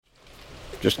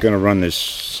Just going to run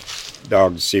this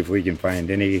dog to see if we can find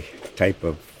any type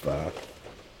of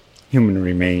human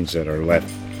remains that are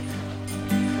left.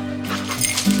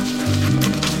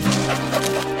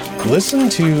 Listen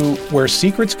to Where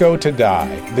Secrets Go to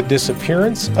Die, The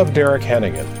Disappearance of Derek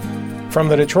Hennigan. From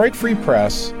the Detroit Free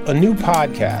Press, a new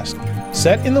podcast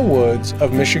set in the woods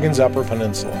of Michigan's Upper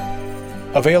Peninsula.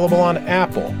 Available on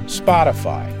Apple,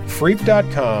 Spotify,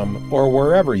 Freep.com, or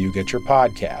wherever you get your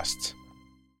podcasts.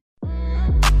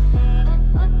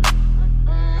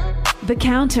 The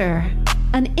Counter,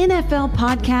 an NFL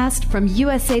podcast from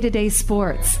USA Today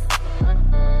Sports.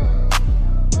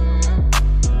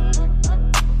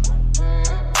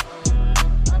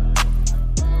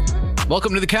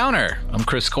 Welcome to The Counter. I'm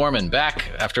Chris Corman, back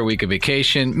after a week of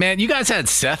vacation. Man, you guys had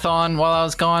Seth on while I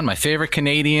was gone. My favorite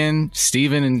Canadian.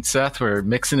 Steven and Seth were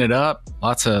mixing it up.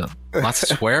 Lots of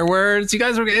swear words. You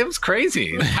guys were, it was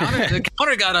crazy. The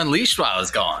counter got unleashed while I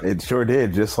was gone. It sure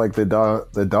did, just like the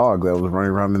dog that was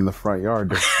running around in the front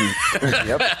yard.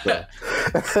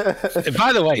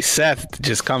 By the way, Seth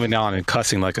just coming on and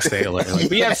cussing like a sailor. Like,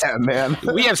 we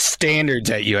have standards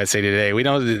at USA Today. We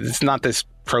know that it's not this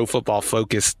pro football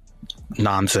focused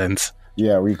nonsense.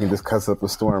 Yeah, where you can just cuss up a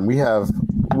storm. We have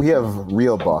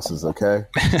real bosses, okay?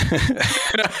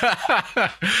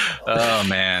 Oh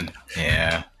man,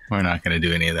 yeah, we're not going to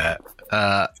do any of that.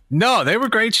 No, they were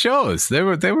great shows. They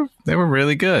were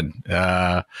really good.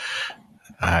 I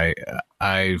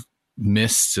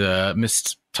missed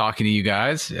talking to you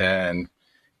guys and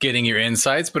getting your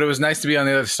insights, but it was nice to be on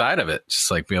the other side of it. Just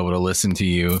like be able to listen to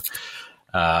you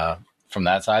from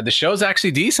that side. The show's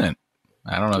actually decent.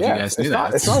 I don't know if you guys knew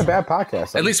that. It's not a bad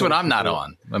podcast. At least when I'm not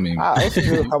on. I mean, I listened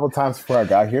to it a couple times before I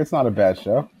got here. It's not a bad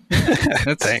show.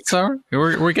 Thanks.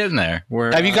 We're getting there.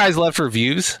 Have you guys left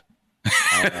reviews?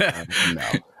 No.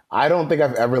 I don't think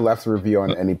I've ever left a review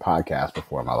on any podcast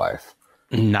before in my life.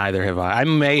 Neither have I. I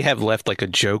may have left like a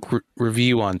joke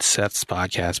review on Seth's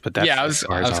podcast, but that's I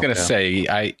was going to say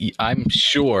I'm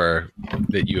sure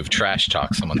that you have trash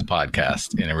talked someone's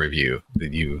podcast in a review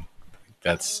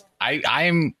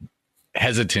I'm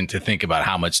hesitant to think about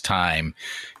how much time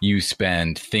you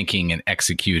spend thinking and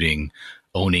executing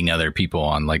owning other people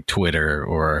on like Twitter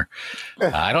or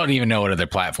I don't even know what other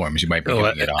platforms you might be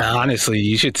doing it on. Honestly,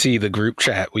 you should see the group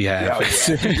chat we have.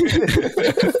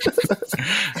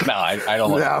 No, I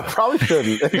don't. No, probably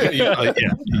shouldn't. Yeah,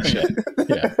 you should.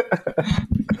 Yeah.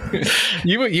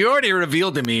 You already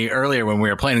revealed to me earlier when we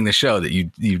were planning the show that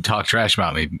you talk trash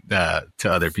about me to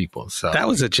other people. So that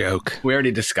was a joke. We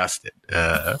already discussed it.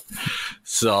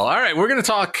 So all right, we're going to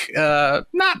talk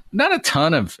not a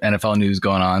ton of NFL news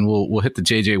going on. We'll hit the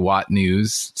JJ Watt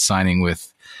news, signing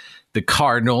with the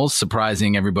Cardinals,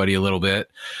 surprising everybody a little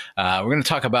bit. We're going to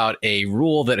talk about a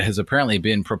rule that has apparently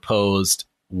been proposed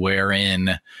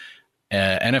wherein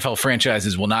NFL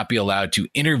franchises will not be allowed to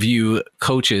interview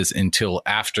coaches until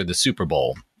after the Super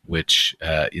Bowl, which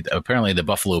apparently the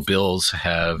Buffalo Bills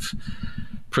have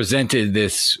presented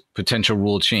this potential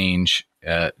rule change.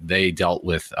 They dealt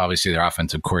with, obviously, their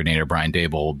offensive coordinator, Brian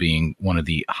Daboll, being one of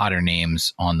the hotter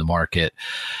names on the market.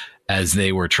 As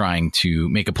they were trying to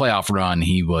make a playoff run,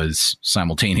 he was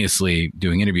simultaneously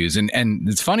doing interviews. And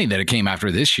it's funny that it came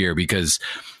after this year because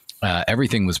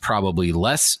everything was probably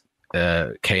less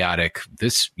chaotic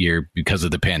this year because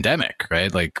of the pandemic,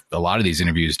 right? Like a lot of these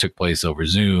interviews took place over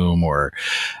Zoom, or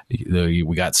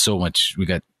we got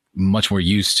much more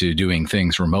used to doing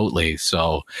things remotely.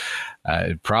 So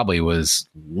it probably was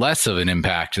less of an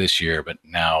impact this year, but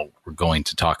now we're going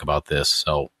to talk about this.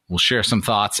 So we'll share some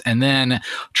thoughts. And then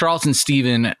Charles and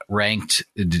Steven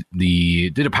did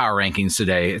a power rankings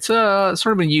today. It's a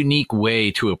sort of a unique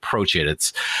way to approach it.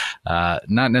 It's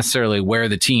not necessarily where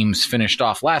the teams finished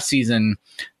off last season,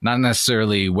 not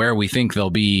necessarily where we think they'll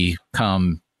be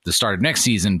come the start of next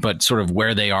season, but sort of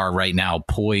where they are right now,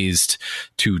 poised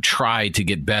to try to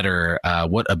get better,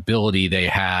 what ability they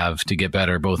have to get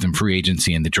better, both in free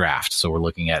agency and the draft. So we're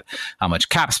looking at how much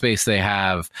cap space they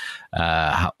have,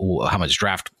 how much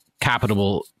draft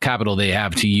capital they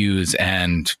have to use.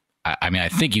 And I mean, I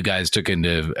think you guys took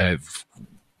into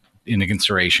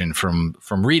consideration from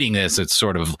reading this, it's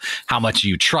sort of how much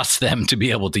you trust them to be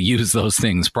able to use those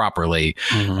things properly,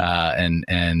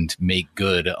 and make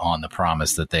good on the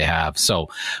promise that they have. So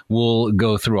we'll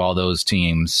go through all those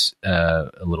teams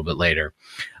a little bit later.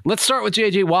 Let's start with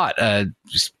JJ Watt.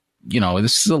 This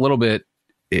is a little bit,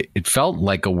 it felt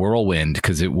like a whirlwind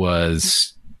because it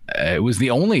was the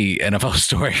only NFL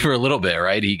story for a little bit,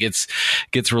 right? He gets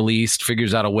released,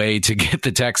 figures out a way to get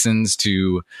the Texans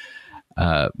to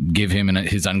give him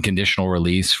his unconditional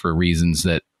release for reasons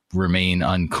that remain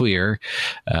unclear.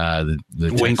 The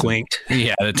wink, wink.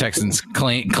 Yeah, the Texans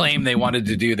claim they wanted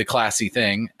to do the classy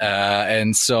thing,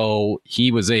 and so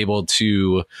he was able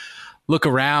to look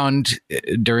around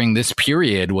during this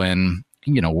period when,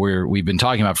 we've been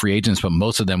talking about free agents, but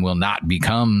most of them will not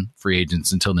become free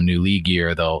agents until the new league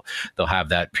year. They'll have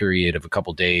that period of a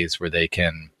couple days where they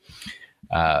can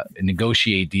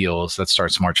negotiate deals. That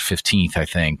starts March 15th, I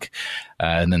think.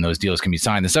 And then those deals can be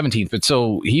signed the 17th. But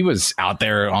so he was out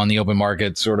there on the open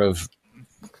market sort of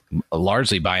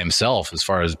largely by himself as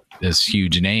far as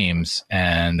huge names.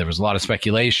 And there was a lot of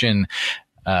speculation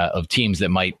of teams that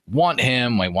might want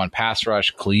him, might want pass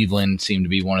rush. Cleveland seemed to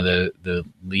be one of the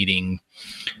leading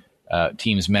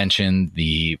teams mentioned.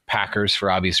 The Packers,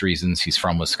 for obvious reasons. He's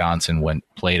from Wisconsin,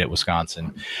 played at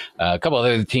Wisconsin. A couple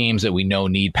other teams that we know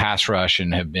need pass rush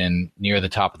and have been near the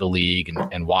top of the league.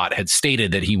 And Watt had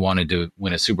stated that he wanted to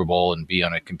win a Super Bowl and be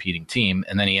on a competing team.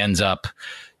 And then he ends up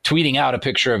tweeting out a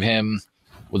picture of him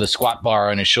with a squat bar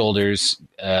on his shoulders,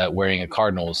 wearing a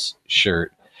Cardinals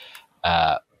shirt.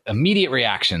 Immediate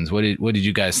reactions. What did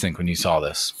you guys think when you saw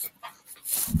this?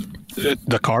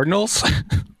 The Cardinals?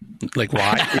 Like,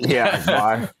 why? Yeah,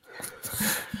 why?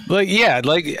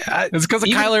 It's because of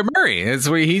Kyler Murray. It's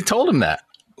where he told him that.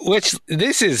 Which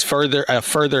this is a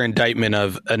further indictment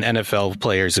of an NFL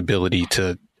player's ability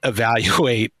to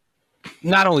evaluate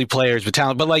not only players but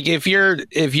talent. But like, if you're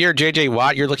JJ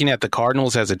Watt, you're looking at the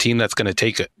Cardinals as a team that's going to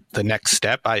take the next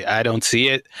step. I don't see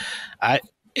it.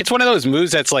 It's one of those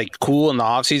moves that's like cool in the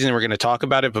offseason. We're going to talk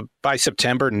about it, but by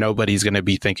September, nobody's going to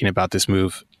be thinking about this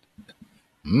move.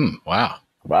 Wow,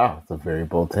 that's a very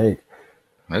bold take.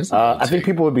 I think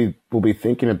people will be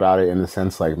thinking about it in the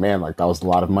sense like, man, like that was a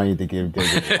lot of money to give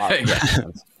JJ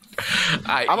Watt.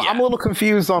 I'm a little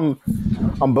confused on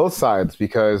both sides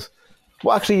because,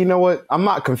 well, actually, you know what? I'm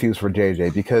not confused for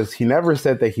JJ because he never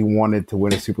said that he wanted to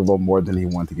win a Super Bowl more than he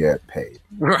wanted to get paid.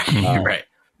 Right, right.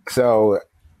 So,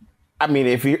 I mean,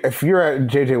 if you're at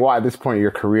JJ Watt at this point in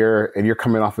your career and you're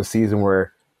coming off a season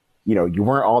where, you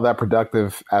weren't all that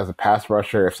productive as a pass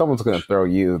rusher, if someone's going to throw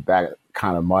you that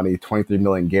kind of money, $23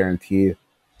 million guaranteed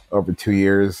over 2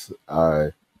 years,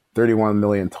 $31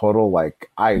 million total, like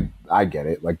I get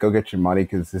it. Like, go get your money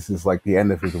because this is like the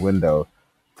end of his window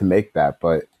to make that.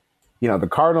 But the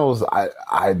Cardinals,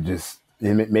 I just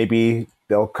maybe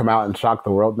they'll come out and shock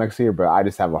the world next year, but I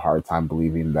just have a hard time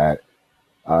believing that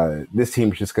this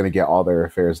team's just going to get all their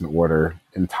affairs in order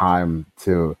in time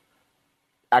to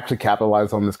actually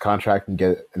capitalize on this contract and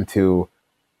get into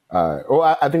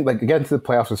I think like getting to the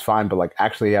playoffs is fine, but like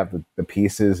actually have the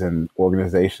pieces and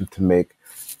organization to make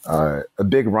a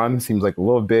big run seems like a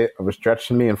little bit of a stretch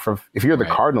to me. And if you're the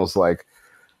Cardinals, like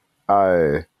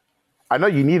I know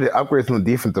you need upgrades on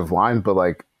the defensive line, but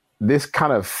like this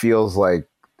kind of feels like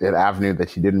an avenue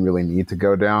that you didn't really need to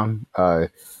go down. I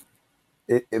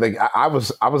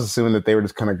was assuming that they were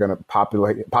just kind of going to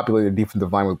populate the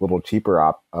defensive line with a little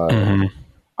cheaper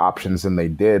options than they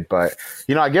did. But,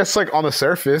 I guess like on the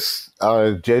surface,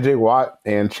 JJ Watt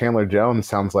and Chandler Jones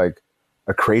sounds like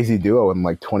a crazy duo in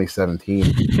like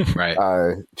 2017. Right.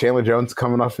 Chandler Jones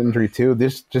coming off injury too.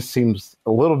 This just seems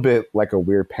a little bit like a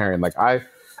weird pairing. Like I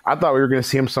thought we were going to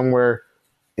see him somewhere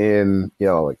in,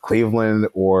 like Cleveland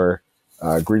or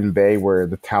Green Bay where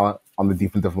the talent on the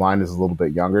defensive line is a little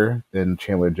bit younger than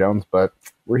Chandler Jones, but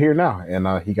we're here now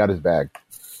and he got his bag.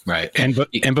 Right.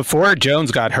 And before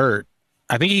Jones got hurt,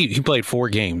 I think he played 4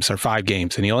 games or 5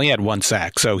 games and he only had 1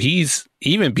 sack. So he's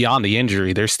even beyond the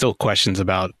injury. There's still questions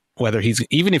about whether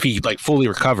even if he like fully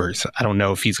recovers, I don't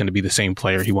know if he's going to be the same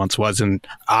player he once was. And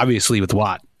obviously with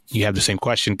Watt, you have the same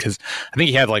question because I think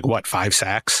he had 5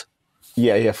 sacks.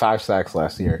 Yeah, he had 5 sacks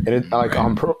last year. And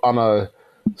on a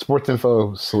Sports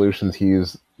Info Solutions,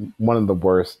 he's one of the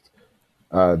worst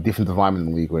defensive linemen in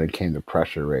the league when it came to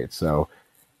pressure rate. So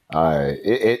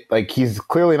he's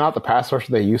clearly not the pass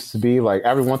rusher they used to be. Like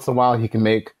every once in a while he can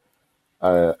make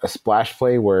a splash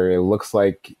play where it looks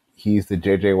like he's the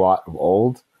JJ Watt of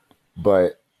old,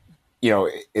 but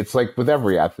it's like with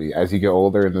every athlete, as you get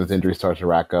older and those injuries start to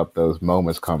rack up, those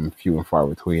moments come few and far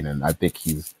between. And I think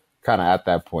he's kind of at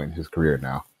that point in his career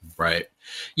now. Right.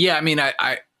 Yeah. I mean,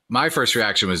 my first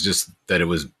reaction was just that it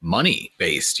was money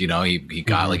based. He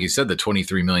got, like you said, the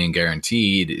 $23 million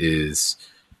guaranteed is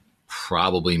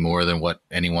probably more than what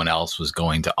anyone else was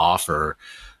going to offer.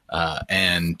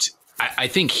 And I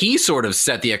think he sort of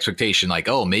set the expectation like,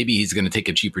 oh, maybe he's going to take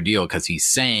a cheaper deal because he's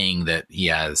saying that he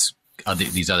has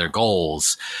these other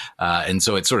goals. And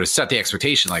so it sort of set the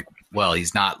expectation like, well,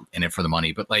 he's not in it for the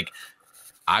money, but like,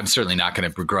 I'm certainly not going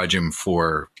to begrudge him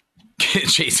for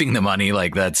chasing the money.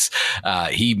 Like that's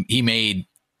he made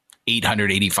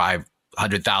 $885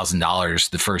 $100,000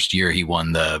 the first year he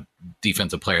won the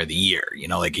Defensive Player of the Year. You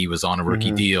know, like he was on a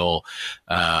rookie deal,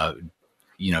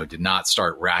 did not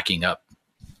start racking up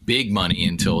big money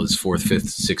until his 4th,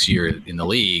 5th, 6th year in the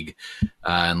league.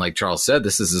 And like Charles said,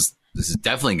 this is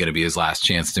definitely going to be his last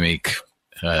chance to make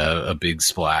a big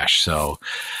splash. So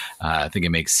I think it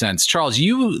makes sense. Charles,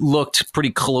 you looked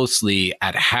pretty closely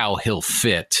at how he'll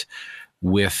fit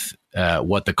with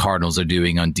what the Cardinals are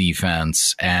doing on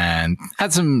defense, and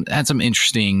had some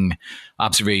interesting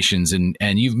observations. And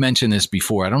you've mentioned this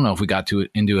before. I don't know if we got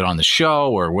into it on the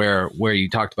show or where you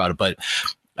talked about it, but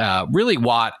really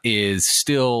Watt is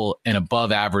still an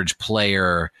above average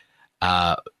player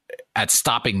at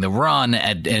stopping the run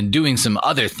and doing some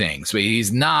other things, but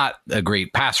he's not a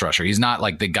great pass rusher. He's not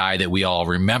like the guy that we all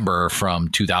remember from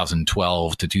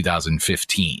 2012 to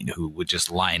 2015, who would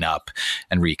just line up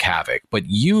and wreak havoc. But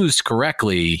used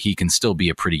correctly, he can still be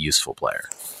a pretty useful player.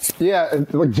 Yeah,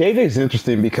 like JJ's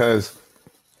interesting because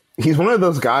he's one of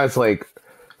those guys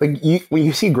when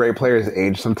you see great players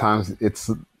age, sometimes it's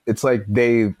like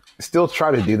they still try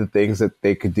to do the things that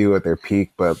they could do at their peak,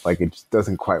 but like it just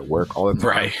doesn't quite work all the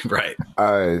time. Right.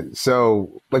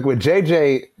 So like with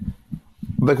JJ,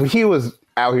 like when he was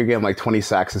out here getting like 20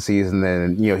 sacks a season,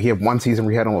 then he had one season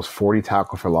where he had almost 40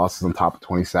 tackle for losses on top of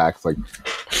 20 sacks. Like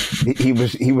he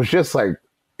was just like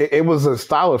it was a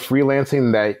style of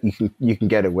freelancing that you can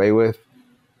get away with,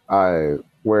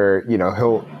 where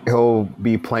he'll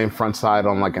be playing front side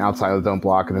on like an outside of the zone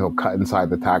block, and he'll cut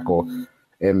inside the tackle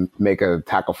and make a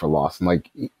tackle for loss. And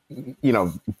like,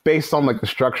 based on like the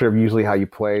structure of usually how you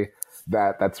play,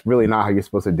 that's really not how you're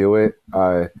supposed to do it.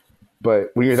 But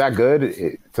when you're that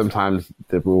good, sometimes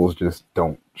the rules just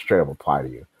don't straight up apply to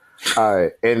you.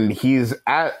 And he's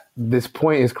at this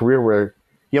point in his career where,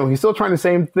 he's still trying the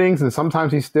same things, and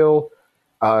sometimes he's still,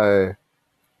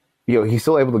 he's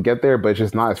still able to get there, but it's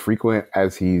just not as frequent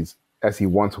as he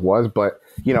once was. But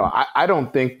I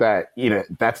don't think that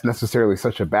that's necessarily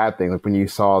such a bad thing. Like when you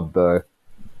saw the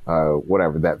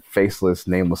that faceless,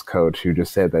 nameless coach who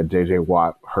just said that JJ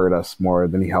Watt hurt us more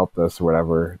than he helped us, or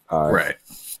whatever, right?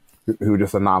 Who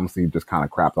just anonymously just kind of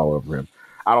crapped all over him.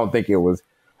 I don't think it was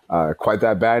quite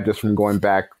that bad just from going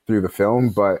back through the film,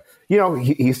 but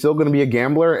he's still going to be a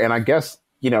gambler, and I guess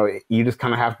you just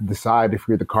kind of have to decide, if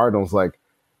you're the Cardinals, like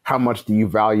how much do you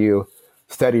value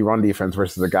steady run defense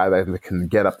versus a guy that can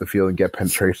get up the field and get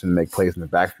penetration and make plays in the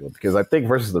backfield. Because I think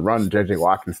versus the run, JJ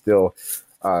Watt can still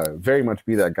very much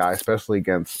be that guy, especially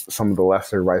against some of the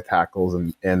lesser right tackles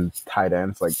and tight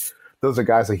ends. Like those are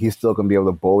guys that he's still going to be able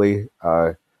to bully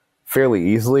fairly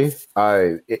easily.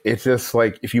 It's just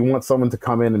like, if you want someone to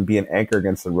come in and be an anchor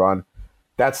against the run,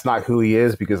 that's not who he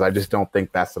is, because I just don't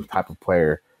think that's the type of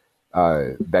player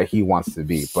that he wants to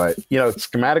be. But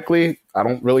schematically, I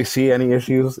don't really see any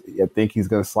issues. I think he's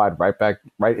going to slide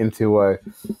right into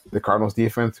the Cardinals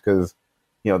defense, because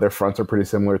their fronts are pretty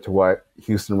similar to what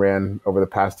Houston ran over the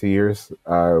past 2 years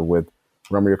with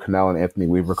Romeo Crennel and Anthony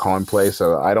Weaver calling play.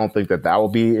 So I don't think that will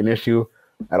be an issue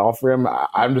at all for him.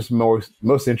 I'm just most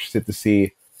interested to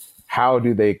see how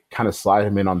do they kind of slide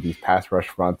him in on these pass rush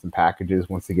fronts and packages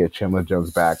once they get Chandler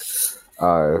Jones back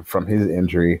from his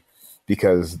injury,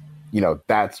 because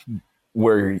that's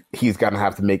where he's going to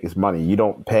have to make his money. You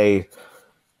don't pay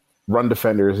run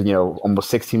defenders,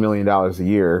 almost $16 million a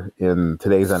year in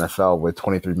today's NFL with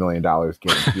 $23 million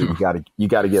guaranteed. You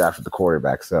got to get after the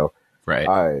quarterback. So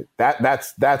right.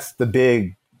 That's the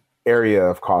big area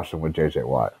of caution with JJ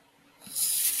Watt.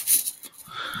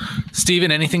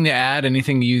 Steven, anything to add?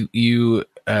 Anything you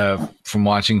from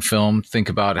watching film think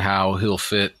about how he'll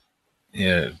fit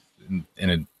in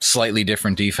a slightly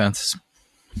different defense?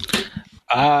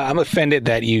 I'm offended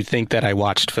that you think that I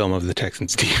watched film of the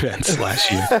Texans defense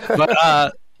last year.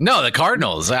 But no, the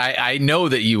Cardinals. I know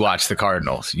that you watch the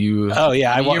Cardinals. You're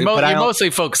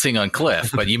mostly focusing on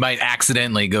Cliff, but you might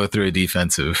accidentally go through a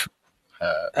defensive.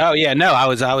 I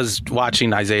was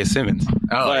watching Isaiah Simmons.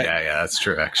 Yeah, that's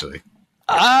true, actually.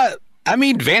 I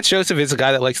mean, Vance Joseph is a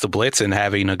guy that likes to blitz, and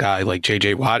having a guy like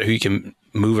JJ Watt who can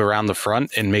move around the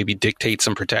front and maybe dictate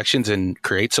some protections and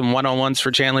create some one-on-ones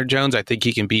for Chandler Jones, I think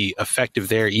he can be effective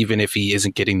there, even if he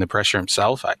isn't getting the pressure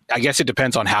himself. I guess it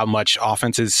depends on how much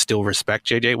offenses still respect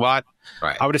JJ Watt.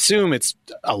 Right. I would assume it's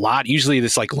a lot. Usually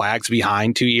this lags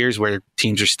behind 2 years where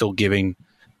teams are still giving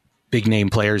big name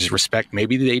players respect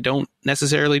maybe they don't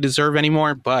necessarily deserve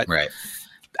anymore, but right.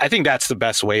 I think that's the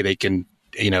best way they can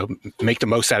make the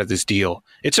most out of this deal.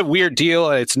 It's a weird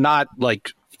deal. It's not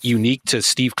unique to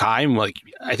Steve Keim.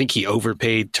 I think he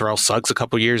overpaid Terrell Suggs a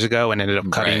couple years ago and ended up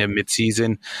cutting him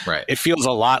midseason. Right. It feels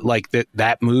a lot like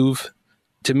that move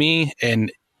to me,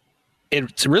 and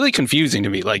it's really confusing to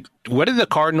me. What do the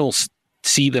Cardinals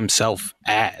see themselves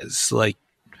as? Like,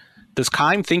 does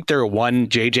Keim think they're one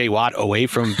J.J. Watt away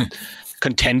from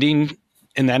contending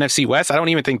in the NFC West? I don't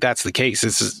even think that's the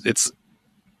case.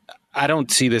 I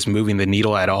don't see this moving the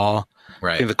needle at all.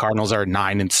 Right. I think the Cardinals are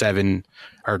 9-7,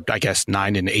 or I guess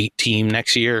 9-8 team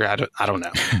next year. I don't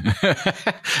know.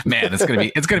 Man,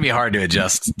 it's gonna be hard to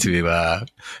adjust to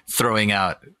throwing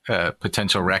out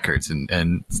potential records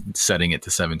and setting it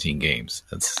to 17 games.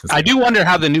 I do wonder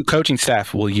how the new coaching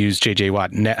staff will use J.J.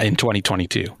 Watt in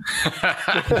 2022.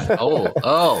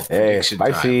 Hey,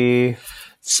 spicy.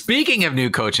 Speaking of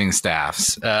new coaching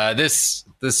staffs, this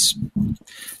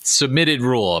submitted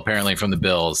rule apparently from the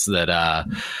Bills that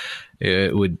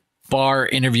it would bar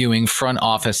interviewing front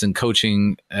office and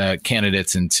coaching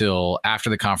candidates until after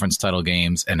the conference title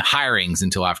games and hirings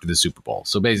until after the Super Bowl.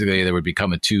 So basically there would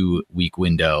become a 2-week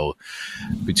window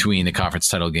between the conference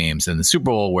title games and the Super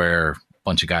Bowl where a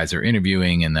bunch of guys are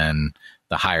interviewing and then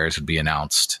the hires would be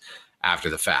announced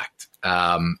after the fact.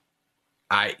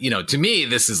 To me,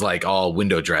 this is like all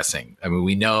window dressing. I mean,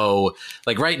 we know,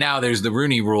 like right now there's the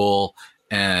Rooney rule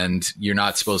and you're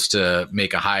not supposed to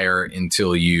make a hire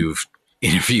until you've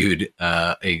interviewed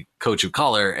a coach of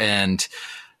color. And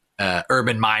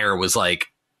Urban Meyer was like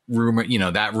rumor,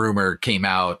 that rumor came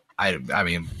out. I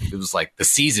mean, it was like the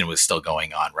season was still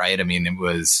going on, right? I mean, it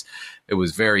was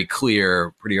very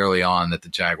clear pretty early on that the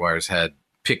Jaguars had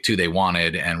picked who they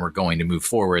wanted and were going to move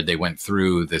forward. They went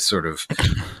through this sort of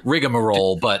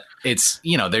rigmarole, but it's,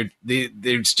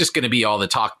 there's just going to be all the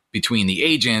talk between the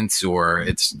agents, or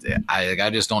I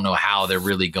just don't know how they're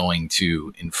really going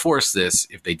to enforce this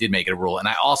if they did make it a rule. And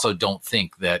I also don't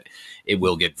think that it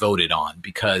will get voted on,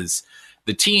 because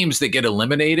the teams that get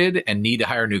eliminated and need to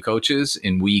hire new coaches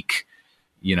in week,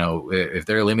 if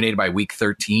they're eliminated by week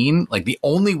 13, like the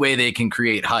only way they can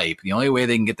create hype, the only way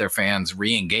they can get their fans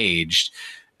re-engaged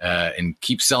and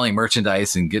keep selling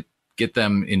merchandise and get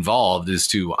them involved is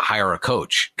to hire a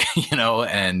coach,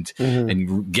 and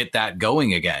get that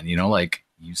going again, like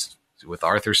with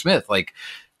Arthur Smith, like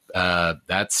they're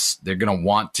going to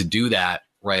want to do that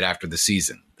right after the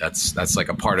season. That's like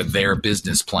a part of their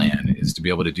business plan, is to be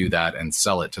able to do that and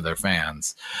sell it to their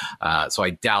fans. So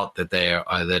I doubt that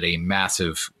that a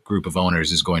massive group of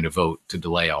owners is going to vote to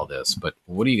delay all this. But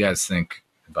what do you guys think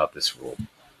about this rule?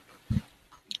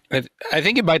 I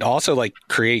think it might also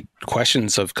create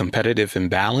questions of competitive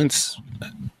imbalance.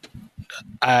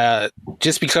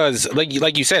 Just because,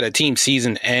 like you said, a team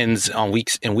season ends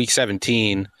in week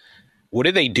 17. What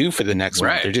do they do for the next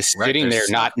month? They're just sitting there,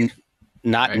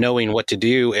 not knowing what to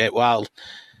do.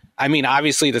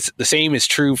 Obviously the same is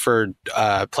true for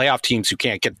playoff teams who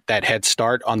can't get that head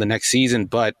start on the next season,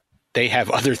 but they have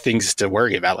other things to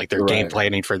worry about, like their game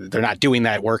planning they're not doing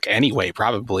that work anyway,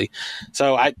 probably.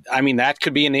 So that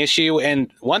could be an issue. And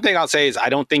one thing I'll say is I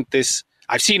don't think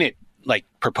I've seen it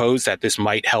proposed that this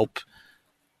might help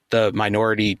the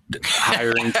minority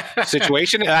hiring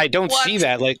situation. And I don't see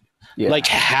that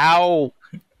how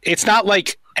it's not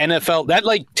like NFL that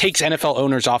takes NFL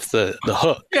owners off the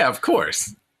hook. Yeah, of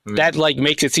course. That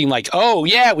makes it seem like, oh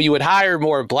yeah, we would hire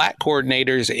more black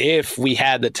coordinators if we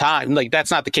had the time. That's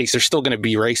not the case. They're still going to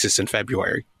be racist in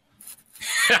February.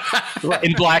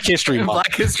 In Black History Month.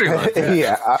 Black History Month.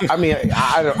 Yeah.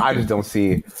 I just don't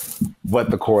see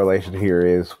what the correlation here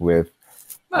is with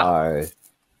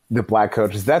the black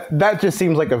coaches. That just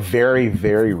seems like a very,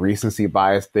 very recency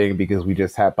bias thing, because we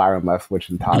just had Byron Leftwich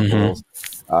and Todd Bowles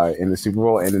in the Super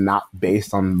Bowl, and not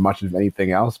based on much of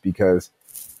anything else, because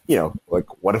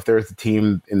what if there's a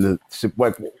team in the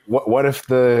what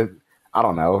if a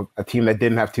team that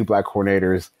didn't have two black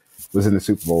coordinators was in the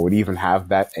Super Bowl? Would even have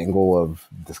that angle of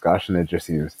discussion? It just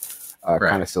seems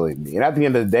kind of silly to me. And at the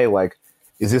end of the day,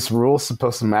 is this rule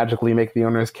supposed to magically make the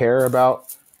owners care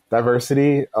about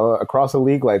diversity across the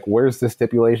league? Where's the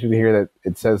stipulation here that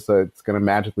it says that it's going to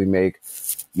magically make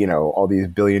all these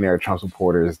billionaire Trump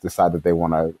supporters decide that they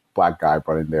want a black guy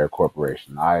running their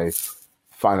corporation? I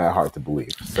find that hard to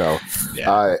believe. So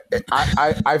I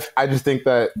just think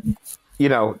that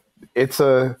it's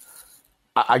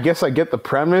I guess I get the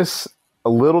premise a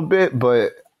little bit,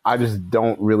 but I just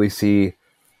don't really see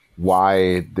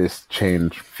why this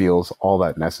change feels all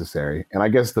that necessary. And I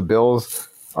guess the Bills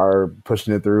are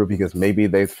pushing it through because maybe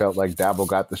they felt like Dabble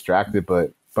got distracted,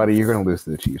 but buddy, you're going to lose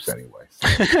to the Chiefs anyway.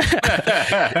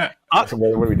 So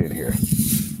what are we doing here?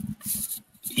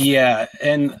 Yeah,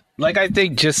 and I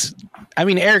think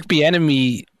Eric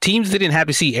Bieniemy, teams didn't have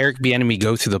to see Eric Bieniemy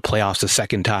go through the playoffs a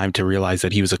second time to realize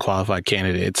that he was a qualified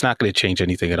candidate. It's not going to change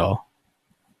anything at all.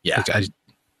 Yeah,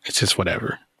 it's just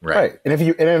whatever. Right. And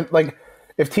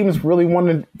if teams really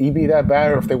wanted EB that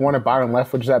bad, or if they wanted Byron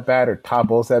Leftwich that bad or Todd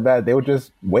Bowles that bad, they would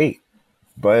just wait.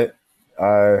 but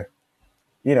I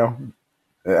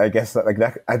guess like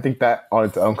that. I think that on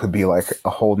its own could be like a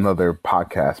whole nother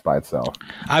podcast by itself.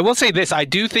 I will say this: I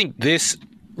do think this,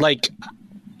 like,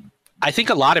 I think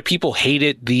a lot of people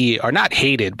not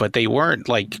hated, but they weren't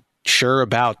like sure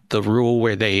about the rule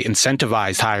where they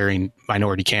incentivized hiring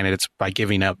minority candidates by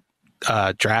giving up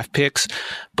draft picks.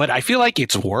 But I feel like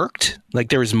it's worked. Like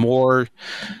there was more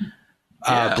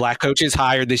black coaches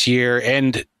hired this year,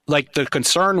 and like the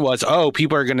concern was,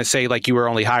 people are going to say like you were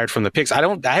only hired from the picks. I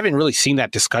haven't really seen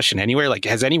that discussion anywhere. Like,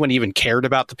 has anyone even cared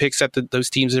about the picks that those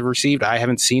teams have received? I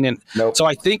haven't seen it. Nope. So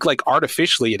I think like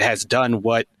artificially it has done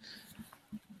what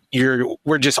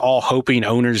we're just all hoping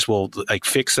owners will like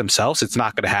fix themselves. It's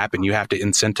not going to happen. You have to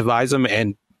incentivize them.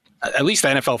 And at least the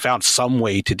NFL found some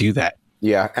way to do that.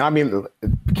 Yeah. And I mean,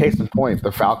 case in point,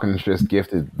 the Falcons just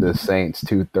gifted the Saints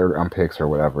 2 third-round picks or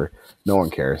whatever. No one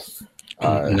cares.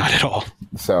 Not at all.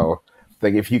 So,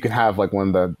 like, if you can have like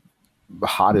one of the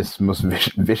hottest, most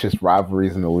vicious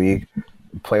rivalries in the league,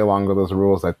 play along with those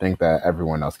rules, I think that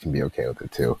everyone else can be okay with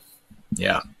it too.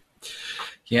 Yeah,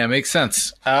 it makes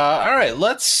sense. All right,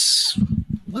 let's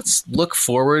look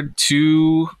forward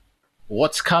to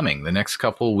what's coming the next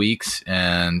couple of weeks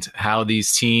and how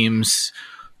these teams,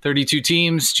 32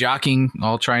 teams, jockeying,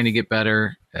 all trying to get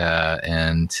better,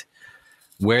 and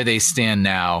where they stand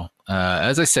now.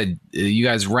 As I said, you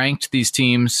guys ranked these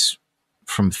teams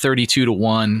from 32 to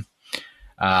 1.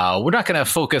 We're not going to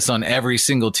focus on every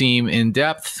single team in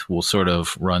depth. We'll sort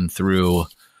of run through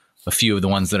a few of the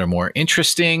ones that are more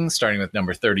interesting, starting with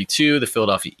number 32, the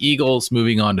Philadelphia Eagles,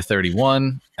 moving on to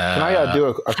 31. Can I do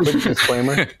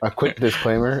a quick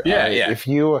disclaimer? Yeah. If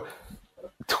you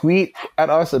tweet at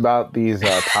us about these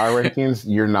power rankings,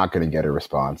 you're not going to get a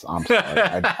response. I'm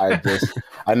sorry.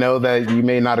 I know that you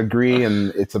may not agree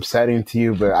and it's upsetting to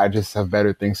you, but I just have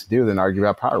better things to do than argue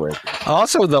about power rankings.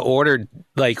 Also, the order,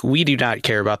 like, we do not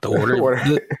care about the order.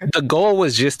 The goal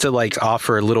was just to like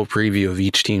offer a little preview of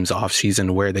each team's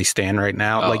offseason, where they stand right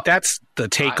now. Like, that's the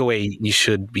takeaway you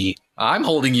should be. I'm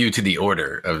holding you to the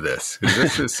order of this.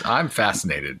 I'm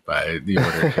fascinated by the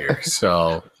order here.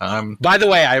 So, by the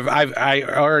way, I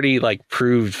already like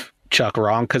proved Chuck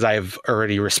wrong because I've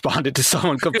already responded to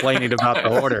someone complaining about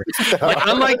the order. Like,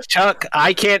 unlike Chuck,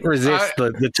 I can't resist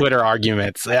the Twitter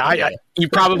arguments. You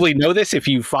probably know this if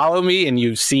you follow me and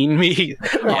you've seen me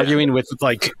arguing with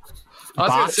like. I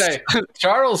was going to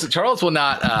say, Charles will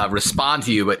not respond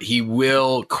to you, but he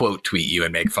will quote tweet you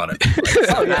and make fun of you.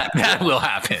 That will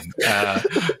happen.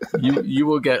 You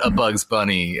will get a Bugs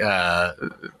Bunny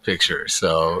picture,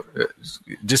 so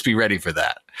just be ready for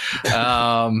that.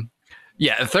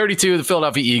 32, the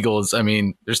Philadelphia Eagles. I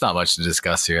mean, there's not much to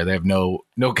discuss here. They have no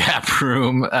cap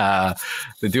room.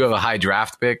 They do have a high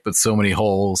draft pick, but so many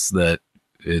holes that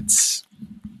it's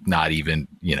not even,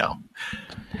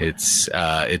 It's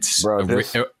a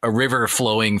river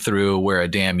flowing through where a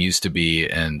dam used to be,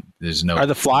 and there's no. Are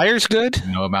the Flyers good?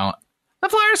 No amount. The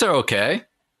Flyers are okay.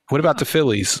 What about the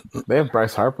Phillies? They have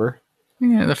Bryce Harper.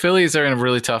 Yeah, the Phillies are in a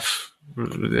really tough.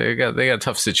 They got a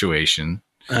tough situation.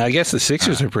 I guess the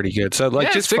Sixers are pretty good. So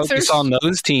just Sixers. Focus on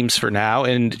those teams for now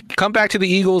and come back to the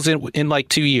Eagles in like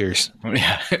 2 years.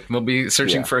 Yeah, we'll be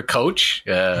searching for a coach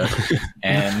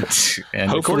and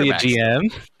hopefully a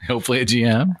GM. Hopefully a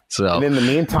GM. So, and in the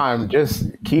meantime, just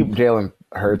keep Jalen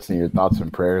Hurts in your thoughts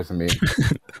and prayers. I mean,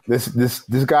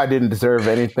 this guy didn't deserve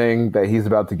anything that he's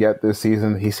about to get this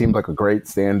season. He seemed like a great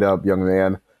stand-up young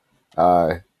man,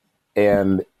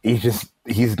 and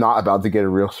he's not about to get a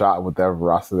real shot with whatever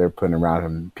roster they're putting around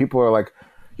him. People are like,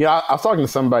 I was talking to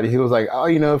somebody who was like,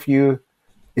 if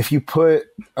you put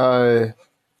Jalen,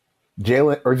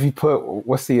 or if you put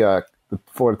what's the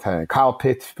Florida tight end, Kyle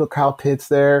Pitts, if you put Kyle Pitts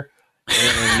there,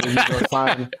 and you go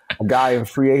sign a guy in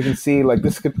free agency, like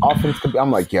this offense could be.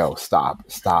 I'm like, yo, stop.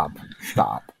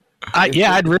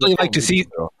 I'd really like to see.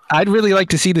 I'd really like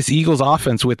to see this Eagles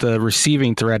offense with a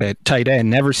receiving threat at tight end.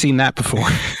 Never seen that before.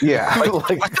 Yeah.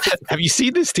 Have you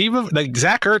seen this team? Like,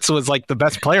 Zach Ertz was like the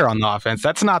best player on the offense.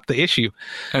 That's not the issue.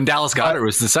 And Dallas Goedert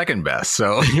was the second best.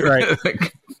 So right.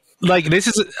 Like, this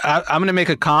is, I'm going to make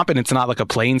a comp, and it's not like a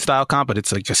playing style comp, but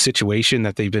it's like a situation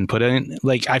that they've been put in.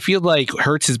 Like, I feel like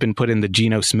Hurts has been put in the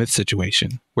Geno Smith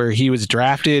situation, where he was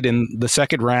drafted in the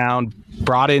second round,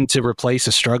 brought in to replace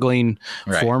a struggling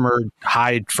former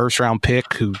high first round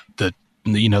pick who the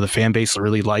fan base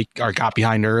really got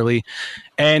behind early.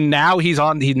 And now he's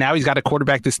got to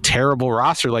quarterback this terrible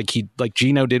roster like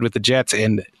Geno did with the Jets,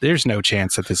 and there's no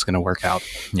chance that this is going to work out.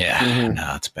 Yeah,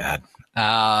 no, it's bad.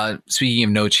 Speaking of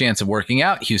no chance of working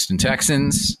out, Houston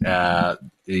Texans.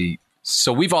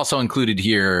 So we've also included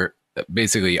here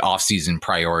basically off-season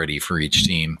priority for each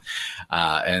team.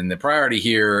 And the priority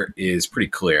here is pretty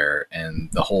clear.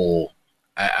 And the whole,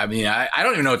 I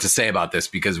don't even know what to say about this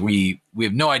because we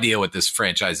have no idea what this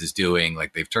franchise is doing.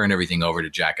 Like they've turned everything over to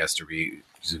Jack Esterby,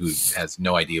 who has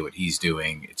no idea what he's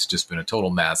doing. It's just been a total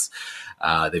mess.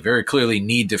 They very clearly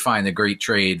need to find the great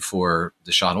trade for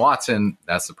Deshaun Watson.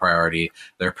 That's the priority.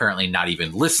 They're apparently not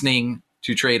even listening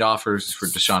to trade offers for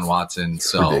Deshaun Watson.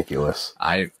 So ridiculous.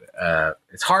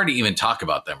 It's hard to even talk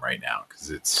about them right now because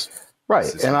it's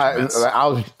right. And I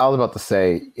was about to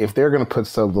say, if they're going to put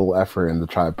so little effort in to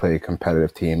try to play a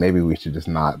competitive team, maybe we should just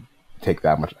not take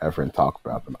that much effort and talk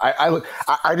about them. I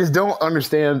just don't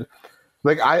understand.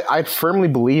 Like I firmly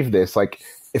believe this. Like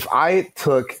if I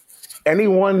took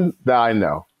anyone that I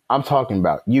know, I'm talking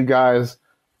about you guys,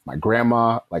 my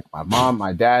grandma, like my mom,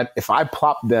 my dad, if I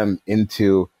plop them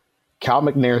into Cal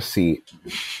McNair's seat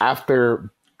after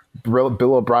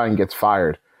Bill O'Brien gets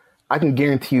fired, I can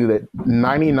guarantee you that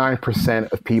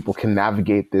 99% of people can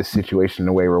navigate this situation in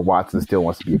a way where Watson still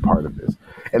wants to be a part of this.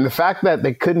 And the fact that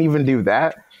they couldn't even do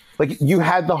that, like you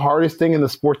had the hardest thing in the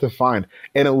sport to find,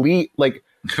 an elite, like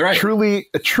right.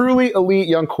 truly elite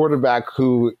young quarterback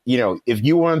who, you know, if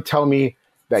you want to tell me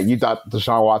that you thought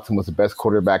Deshaun Watson was the best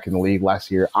quarterback in the league last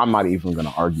year, I'm not even going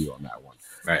to argue on that one.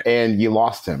 Right. And you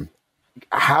lost him.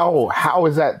 How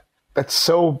is that? That's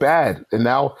so bad. And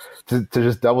now to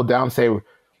just double down, say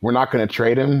we're not going to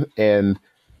trade him. And,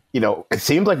 you know, it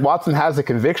seems like Watson has a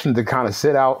conviction to kind of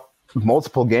sit out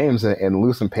multiple games and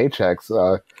lose some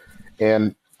paychecks.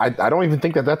 And I don't even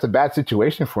think that that's a bad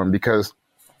situation for him, because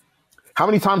how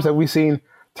many times have we seen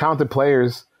talented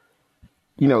players,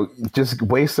 you know, just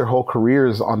waste their whole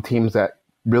careers on teams that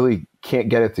really can't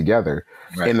get it together?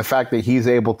 Right. And the fact that he's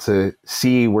able to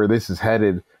see where this is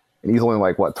headed, and he's only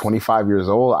like, 25 years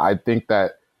old, I think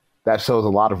that shows a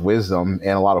lot of wisdom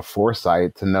and a lot of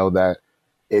foresight to know that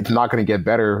it's not going to get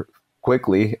better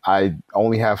quickly. I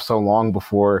only have so long to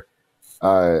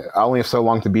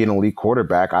be an elite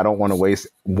quarterback. I don't want to waste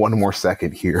one more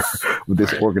second here with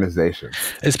this organization.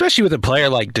 Especially with a player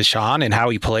like Deshaun and how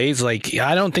he plays. Like,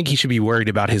 I don't think he should be worried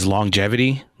about his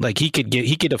longevity. Like he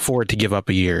could afford to give up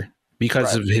a year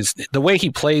because of the way he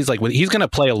plays. Like he's going to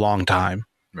play a long time.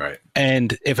 Right.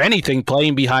 And if anything,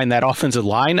 playing behind that offensive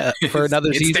line for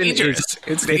another season,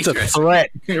 it's a threat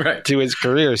right. to his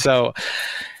career. So,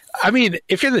 I mean,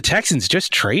 if you're the Texans,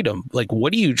 just trade him. Like,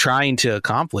 what are you trying to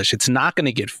accomplish? It's not going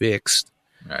to get fixed.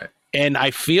 Right. And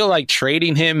I feel like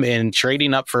trading him and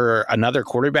trading up for another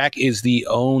quarterback is the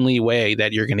only way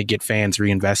that you're going to get fans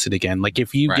reinvested again. Like,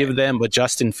 if you give them a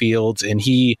Justin Fields and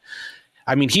he's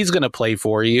going to play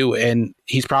for you and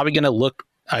he's probably going to look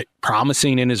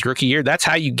promising in his rookie year. That's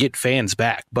how you get fans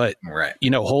back. But, you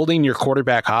know, holding your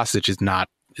quarterback hostage is not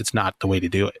the way to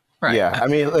do it. Right. Yeah. I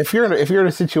mean, if you're in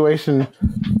a situation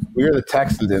where you're the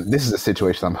Texans, this is a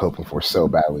situation I'm hoping for so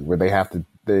badly, where they have to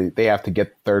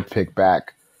get third pick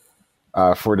back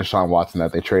for Deshaun Watson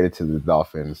that they traded to the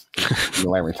Dolphins,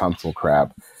 Larry Tunsil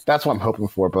crap. That's what I'm hoping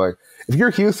for. But like, if you're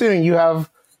Houston and you have,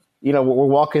 you know, we're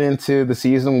walking into the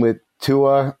season with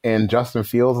Tua and Justin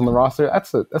Fields on the roster,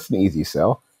 that's an easy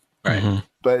sell. Right. Mm-hmm.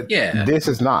 But this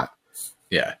is not.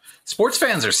 Yeah. Sports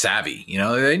fans are savvy. You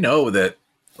know, they know that,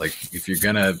 like, if you're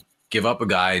going to give up a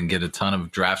guy and get a ton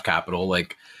of draft capital,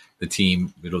 like the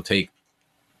team, it'll take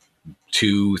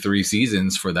 2-3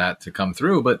 seasons for that to come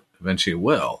through, but eventually it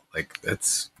will. Like,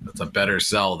 that's a better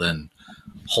sell than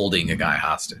holding a guy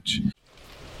hostage.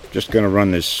 Just going to run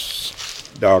this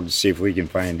dog to see if we can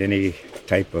find any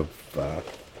type of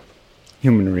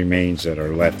human remains that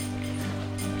are left.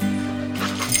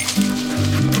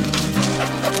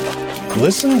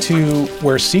 Listen to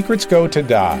Where Secrets Go to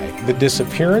Die, The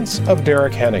Disappearance of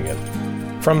Derek Hennigan.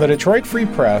 From the Detroit Free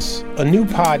Press, a new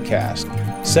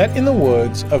podcast set in the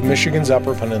woods of Michigan's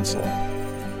Upper Peninsula.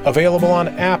 Available on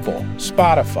Apple,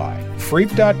 Spotify,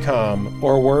 Freep.com,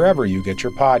 or wherever you get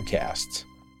your podcasts.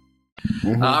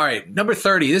 Mm-hmm. All right, number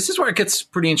 30. This is where it gets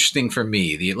pretty interesting for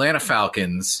me. The Atlanta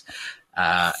Falcons.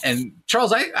 And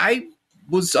Charles, I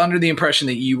was under the impression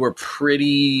that you were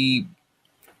pretty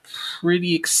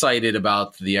excited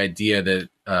about the idea that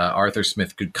Arthur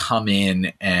Smith could come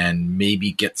in and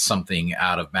maybe get something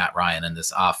out of Matt Ryan in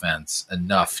this offense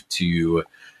enough to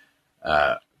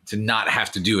not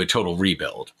have to do a total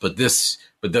rebuild. But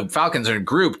the Falcons are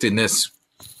grouped in this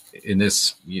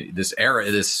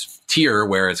era, this tier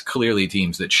where it's clearly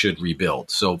teams that should rebuild.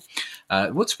 So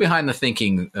what's behind the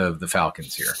thinking of the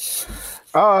Falcons here?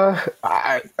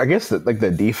 I guess that, like,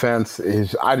 the defense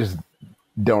is, I just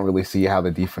don't really see how the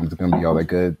defense is going to be all that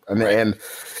good. And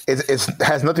it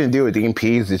has nothing to do with Dean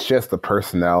Pease. It's just the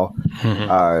personnel.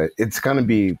 Mm-hmm. It's going to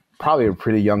be probably a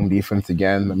pretty young defense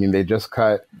again. I mean, they just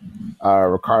cut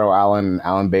Ricardo Allen,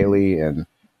 Alan Bailey, and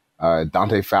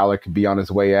Dante Fowler could be on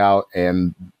his way out.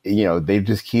 And, they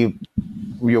just keep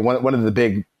one of the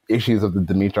big issues of the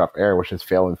Dimitroff era, which is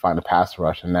failing to find a pass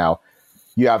rush. And now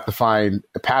you have to find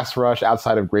a pass rush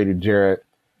outside of Grady Jarrett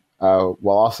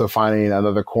while also finding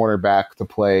another cornerback to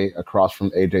play across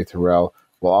from A.J. Terrell,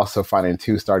 while also finding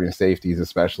 2 starting safeties,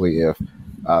 especially if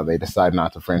they decide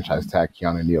not to franchise tag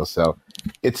Keanu Neal. So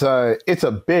it's a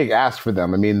big ask for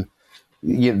them. I mean,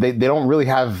 they don't really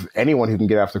have anyone who can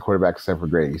get after the quarterback except for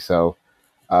Grady. So,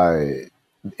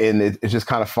 and it's just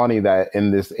kind of funny that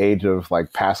in this age of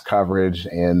like pass coverage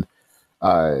and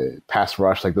pass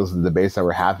rush, like those are the debates that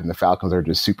we're having. The Falcons are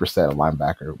just super set at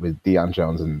linebacker with Deion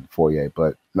Jones and Foye,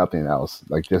 but nothing else.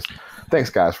 Like, just thanks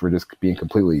guys for just being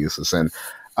completely useless. And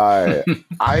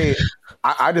I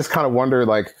just kind of wonder,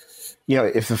 like,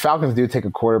 if the Falcons do take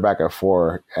a quarterback at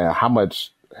 4, how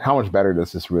much better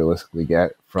does this realistically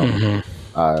get from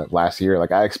last year?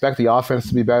 Like, I expect the offense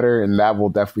to be better, and that will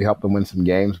definitely help them win some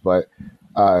games. But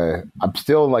I'm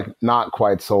still like not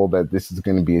quite sold that this is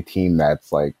going to be a team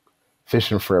that's like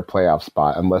fishing for a playoff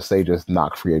spot, unless they just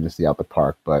knock free agency out the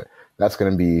park. But that's going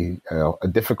to be a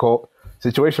difficult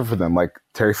situation for them. Like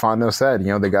Terry Fontenot said,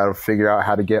 they got to figure out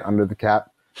how to get under the cap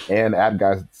and add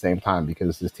guys at the same time,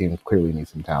 because this team clearly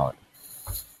needs some talent.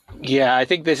 Yeah, I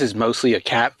think this is mostly a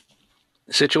cap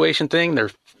situation thing.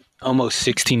 They're almost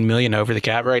 16 million over the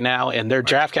cap right now, and their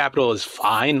draft capital is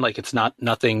fine. Like, it's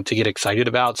nothing to get excited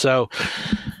about. So,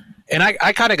 and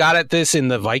I kind of got at this in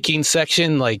the Vikings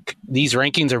section. Like, these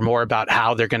rankings are more about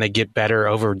how they're going to get better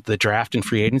over the draft and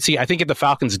free agency. I think if the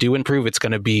Falcons do improve, it's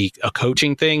going to be a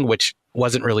coaching thing, which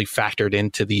wasn't really factored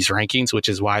into these rankings, which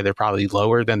is why they're probably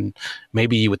lower than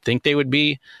maybe you would think they would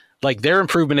be. Like, their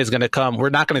improvement is going to come. We're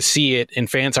not going to see it, and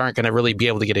fans aren't going to really be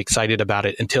able to get excited about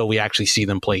it until we actually see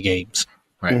them play games.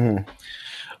 Right.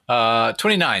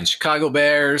 29, Chicago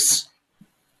Bears.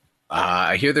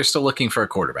 I hear they're still looking for a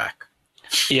quarterback.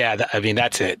 Yeah, I mean,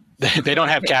 that's it. They don't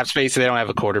have cap space, so they don't have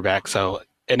a quarterback. So,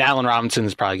 and Allen Robinson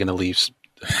is probably going to leave.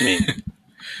 I mean,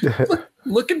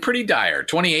 looking pretty dire.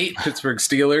 28, Pittsburgh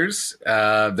Steelers.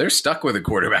 They're stuck with a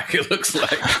quarterback, it looks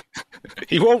like.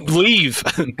 He won't leave.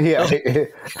 Yeah.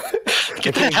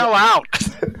 Get the hell out.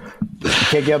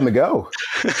 Can't get him to go.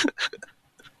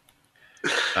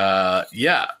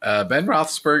 Ben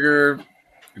Roethlisberger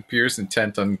appears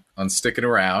intent on sticking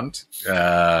around.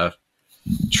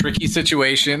 Tricky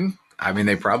situation. I mean,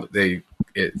 I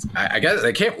guess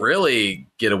they can't really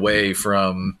get away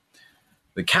from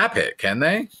the cap hit, can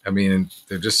they? I mean,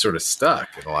 they're just sort of stuck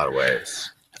in a lot of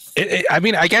ways. I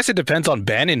mean, I guess it depends on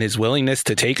Ben and his willingness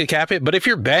to take a cap hit. But if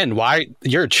you're Ben,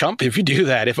 you're a chump if you do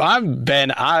that. If I'm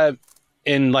Ben, I'm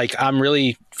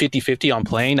really 50-50 on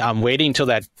playing. I'm waiting until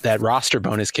that roster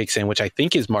bonus kicks in, which I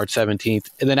think is March 17th.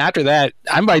 And then after that,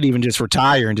 I might even just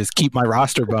retire and just keep my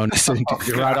roster bonus and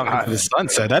right off into the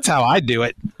sunset. That's how I do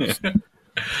it.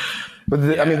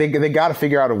 But I mean, they got to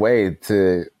figure out a way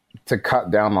to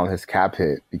cut down on his cap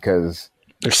hit, because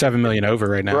they're $7 million over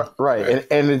right now. Right.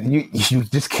 And you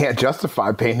just can't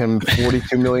justify paying him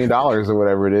 $42 million or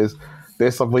whatever it is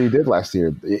based on what he did last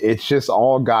year. It's just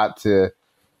all got to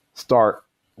start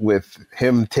with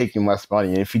him taking less money.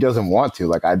 And if he doesn't want to,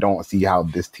 like, I don't see how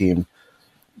this team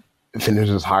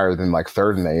finishes higher than like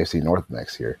 3rd in the AFC North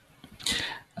next year.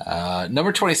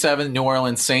 Number 27, New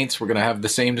Orleans Saints. We're going to have the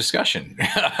same discussion.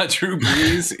 Drew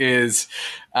Brees is,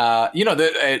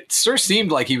 it sure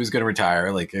seemed like he was going to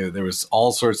retire. Like, there was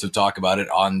all sorts of talk about it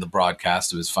on the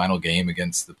broadcast of his final game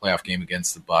against the playoff game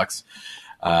against the Bucs.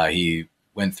 He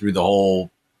went through the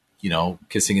whole,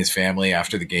 kissing his family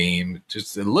after the game.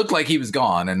 Just, it looked like he was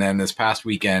gone. And then this past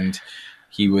weekend,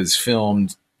 he was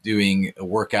filmed doing a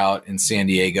workout in San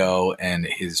Diego, and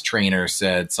his trainer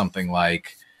said something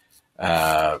like,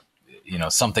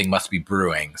 something must be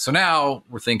brewing. So now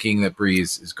we're thinking that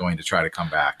Brees is going to try to come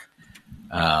back.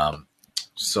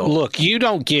 So look, you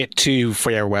don't get to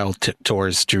farewell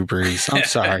tours, Drew Brees. I'm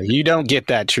sorry. You don't get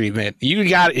that treatment.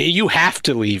 You have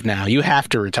to leave now. You have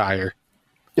to retire.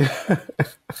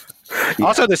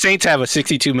 Also, the Saints have a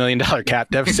 $62 million cap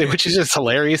deficit, which is just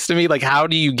hilarious to me. Like, how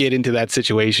do you get into that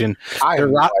situation? I have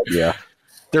no idea.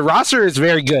 Their roster is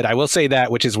very good. I will say that,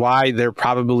 which is why they're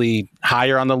probably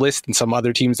higher on the list than some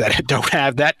other teams that don't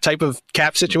have that type of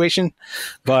cap situation.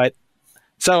 But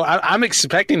so I'm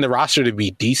expecting the roster to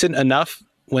be decent enough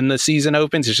when the season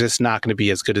opens. It's just not going to be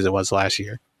as good as it was last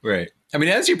year. Right. I mean,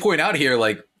 as you point out here,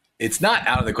 like, it's not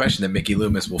out of the question that Mickey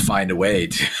Loomis will find a way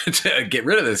to get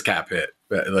rid of this cap hit,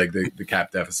 like the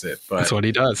cap deficit. But that's what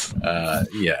he does.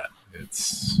 Yeah,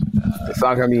 it's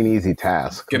not going to be an easy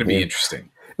task. Going to be interesting.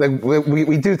 like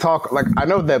we do talk, like, I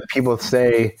know that people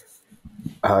say,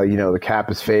 the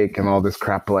cap is fake and all this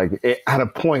crap, but like at a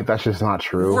point, that's just not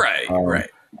true. Right. Right.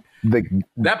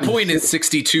 That point is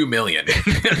 62 million.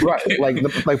 Right.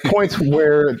 Like points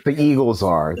where the Eagles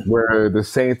are, where the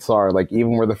Saints are, like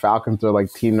even where the Falcons are,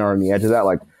 like teaming on the edge of that,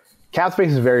 like cap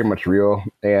space is very much real,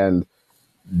 and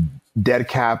dead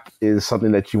cap is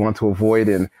something that you want to avoid.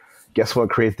 And guess what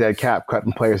creates dead cap?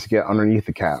 Cutting players to get underneath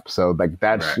the cap. So like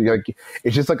that's like,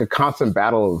 it's just like a constant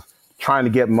battle of trying to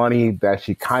get money that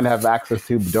you kind of have access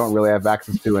to, but don't really have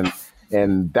access to.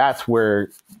 And that's where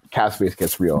cap space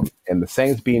gets real. And the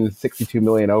Saints being 62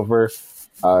 million over,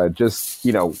 just,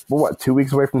 we're what, 2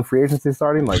 weeks away from free agency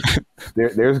starting? Like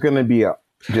there's going to be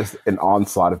just an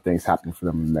onslaught of things happening for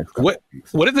them in the next couple of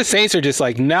weeks. What if the Saints are just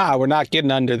like, nah, we're not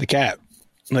getting under the cap?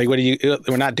 Like,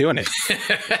 we're not doing it.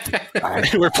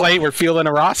 We're fielding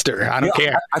a roster. I don't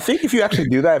care. I think if you actually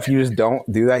do that, if you just don't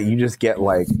do that, you just get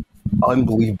like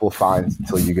unbelievable fines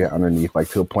until you get underneath, like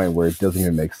to a point where it doesn't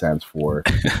even make sense for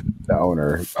the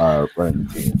owner running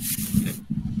the team.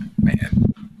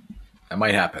 Man, that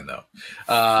might happen though.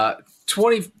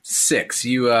 26.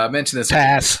 You mentioned this.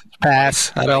 Pass. I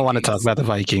don't want to talk about the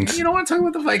Vikings. You don't want to talk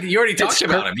about the Vikings. You already talked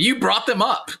about them. You brought them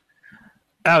up.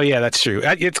 Oh yeah, that's true.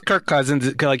 It's Kirk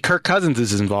Cousins. Like Kirk Cousins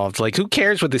is involved. Like who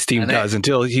cares what this team does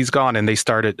until he's gone and they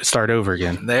start over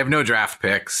again. They have no draft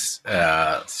picks,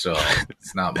 so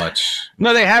it's not much.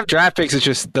 No, they have draft picks. It's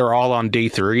just they're all on day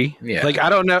 3. Yeah. Like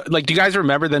I don't know. Like, do you guys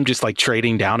remember them just like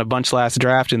trading down a bunch last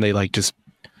draft and they like just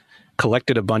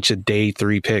collected a bunch of day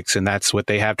 3 picks and that's what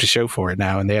they have to show for it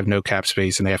now. And they have no cap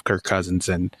space and they have Kirk Cousins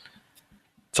and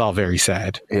it's all very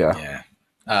sad. Yeah.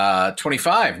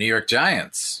 25 New York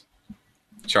Giants.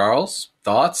 Charles,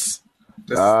 thoughts?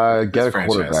 Get a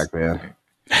quarterback, man.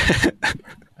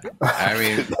 I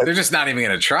mean, they're just not even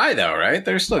going to try, though, right?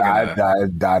 They're still going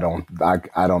to.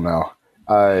 I don't know.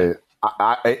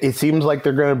 It seems like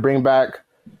they're going to bring back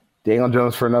Daniel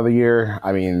Jones for another year.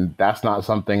 I mean, that's not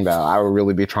something that I would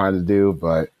really be trying to do,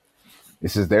 but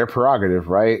this is their prerogative,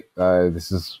 right?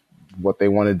 This is what they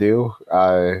want to do.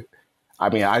 I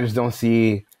mean, I just don't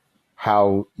see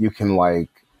how you can like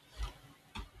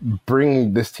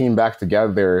bring this team back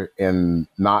together and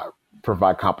not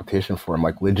provide competition for him,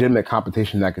 like legitimate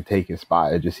competition that could take his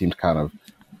spot. It just seems kind of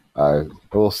a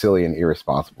little silly and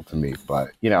irresponsible to me. But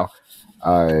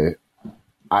I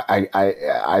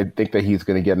think that he's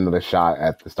going to get another shot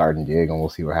at the starting gig, and we'll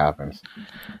see what happens.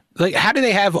 Like, how do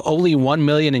they have only $1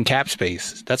 million in cap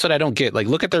space? That's what I don't get. Like,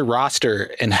 look at their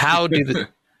roster, and how is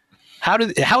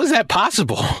that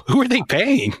possible? Who are they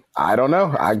paying? I don't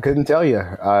know. I couldn't tell you.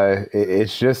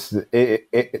 It's just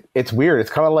it's weird. It's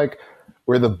kind of like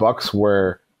where the Bucs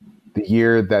were the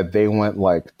year that they went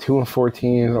like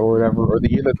 2-14 or whatever, or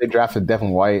the year that they drafted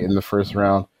Devin White in the first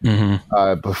round.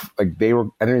 Mm-hmm. Like they were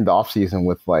entering the offseason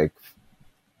with like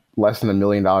less than $1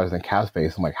 million in cap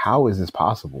space. I'm like, how is this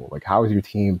possible? Like, how is your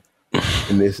team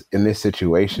in this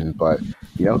situation? But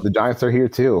the Giants are here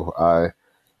too. I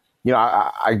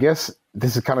guess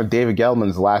this is kind of David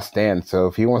Gettleman's last stand. So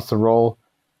if he wants to roll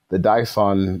the dice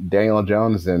on Daniel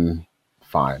Jones, then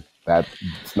fine. That's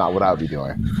not what I would be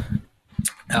doing.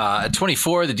 At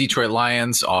 24, the Detroit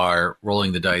Lions are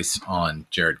rolling the dice on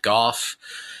Jared Goff.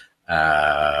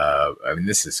 I mean,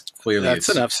 this is clearly... That's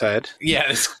enough said. Yeah,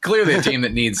 it's clearly a team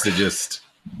that needs to just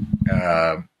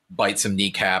bite some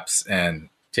kneecaps and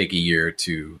take a year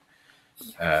to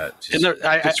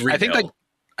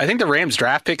I think the Rams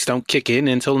draft picks don't kick in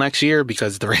until next year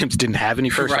because the Rams didn't have any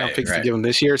first round picks to give them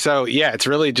this year. So yeah, it's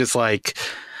really just like,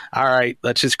 all right,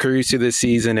 let's just cruise through this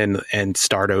season and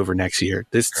start over next year.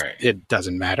 It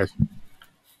doesn't matter.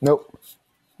 Nope.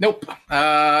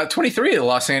 23, the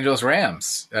Los Angeles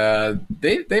Rams.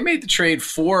 They made the trade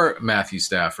for Matthew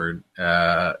Stafford,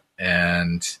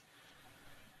 and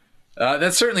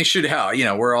that certainly should help.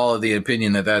 We're all of the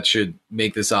opinion that should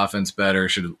make this offense better,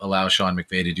 should allow Sean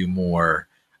McVay to do more.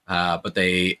 But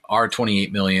they are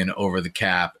 $28 million over the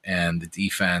cap, and the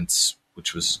defense,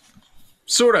 which was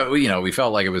sort of, we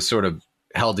felt like it was sort of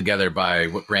held together by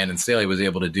what Brandon Staley was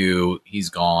able to do. He's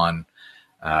gone.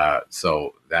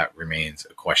 So that remains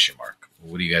a question mark.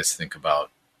 What do you guys think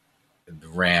about the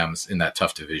Rams in that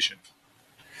tough division?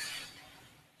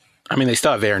 I mean, they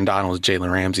still have Aaron Donald and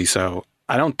Jalen Ramsey, so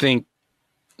I don't think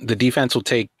the defense will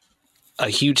take a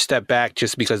huge step back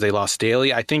just because they lost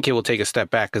Staley. I think it will take a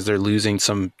step back because they're losing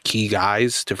some key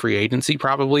guys to free agency,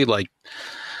 probably like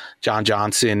John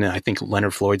Johnson. I think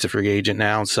Leonard Floyd's a free agent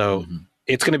now. So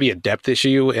it's going to be a depth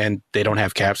issue, and they don't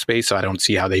have cap space. So I don't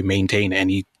see how they maintain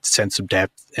any sense of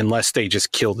depth unless they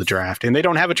just kill the draft. And they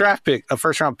don't have a draft pick, a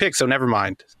first round pick. So never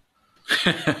mind.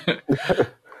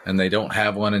 And they don't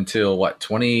have one until,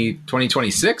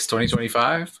 2026,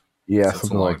 2025? Yeah,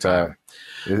 something like that.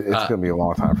 It's going to be a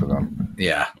long time for them.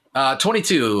 Yeah.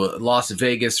 22, Las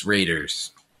Vegas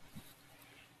Raiders.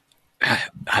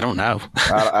 I don't know.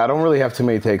 I don't really have too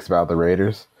many takes about the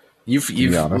Raiders.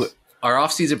 Our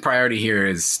off-season priority here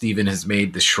is Steven has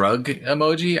made the shrug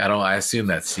emoji. I assume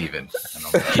that's Steven.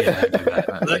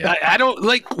 I don't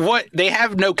like what they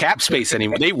have no cap space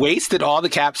anymore. They wasted all the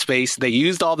cap space. They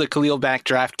used all the Khalil Mack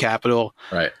draft capital.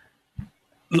 Right.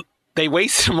 They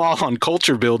wasted them all on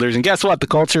culture builders. And guess what? The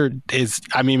culture is,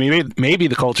 I mean, maybe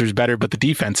the culture is better, but the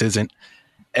defense isn't.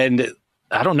 And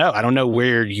I don't know. I don't know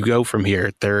where you go from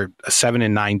here. They're a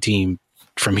 7-9 team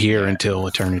from here until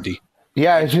eternity.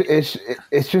 Yeah,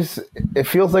 it's just it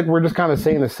feels like we're just kind of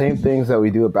saying the same things that we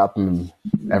do about them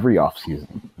every offseason.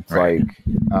 It's like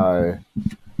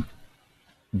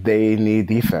they need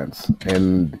defense,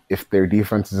 and if their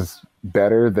defense is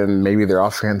better, then maybe their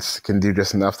offense can do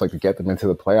just enough to get them into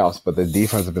the playoffs. But the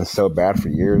defense has been so bad for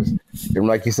years. And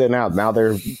like you said, now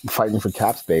they're fighting for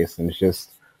cap space, and it's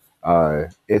just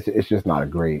not a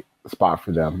great spot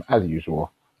for them as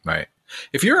usual. Right.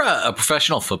 If you're a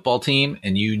professional football team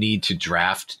and you need to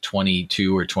draft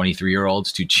 22 or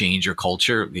 23-year-olds to change your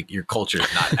culture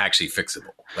is not actually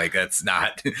fixable. That's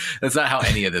not how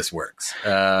any of this works.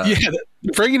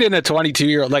 Bringing in a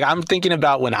 22-year-old, I'm thinking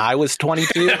about when I was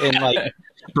 22 and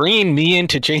bringing me in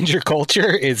to change your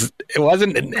culture it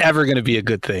wasn't ever going to be a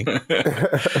good thing.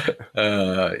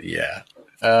 Yeah.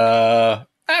 I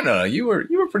don't know. You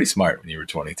were pretty smart when you were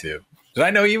 22. Did I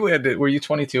know you? Were you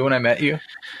 22 when I met you?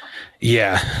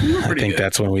 Yeah, I think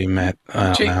that's when we met.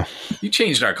 You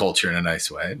changed our culture in a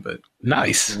nice way, but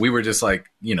nice. We were just 3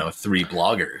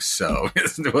 bloggers, so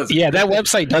it wasn't. Yeah, that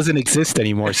website doesn't exist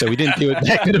anymore, so we didn't do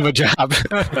that good of a job.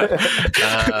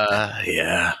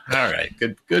 Yeah. All right.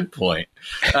 Good point.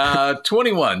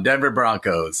 21, Denver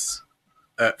Broncos,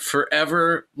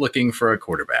 forever looking for a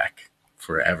quarterback.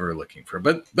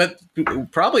 But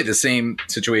probably the same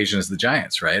situation as the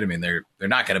Giants, right? I mean, they're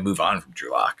not going to move on from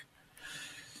Drew Lock.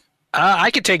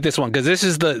 I could take this one because this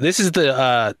is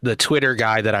the Twitter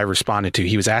guy that I responded to.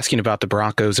 He was asking about the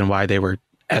Broncos and why they were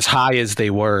as high as they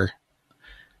were.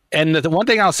 And the one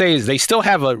thing I'll say is they still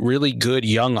have a really good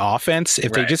young offense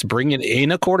if they just bring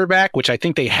in a quarterback, which I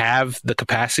think they have the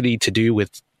capacity to do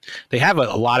with. They have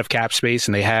a lot of cap space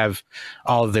and they have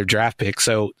all of their draft picks.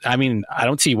 So, I mean, I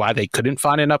don't see why they couldn't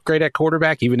find an upgrade at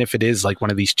quarterback, even if it is one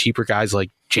of these cheaper guys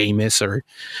like Jameis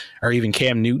or even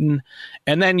Cam Newton.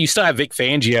 And then you still have Vic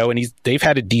Fangio, and they've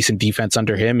had a decent defense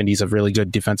under him, and he's a really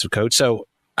good defensive coach. So,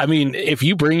 I mean, if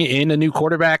you bring in a new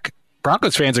quarterback,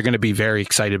 Broncos fans are going to be very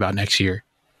excited about next year.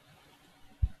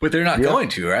 But they're not going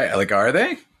to, right? Are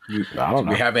they? I don't know. Do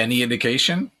we have any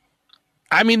indication?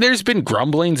 I mean, there's been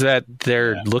grumblings that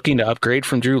they're looking to upgrade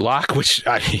from Drew Lock, which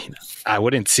I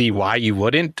wouldn't see why you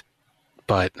wouldn't,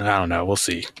 but I don't know. We'll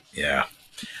see. Yeah.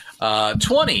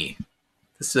 20.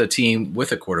 This is a team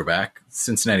with a quarterback,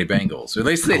 Cincinnati Bengals. Or at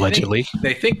least allegedly.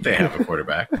 They think they have a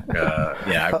quarterback.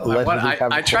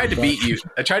 I tried to beat you.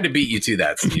 I tried to beat you to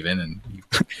that, Steven, and you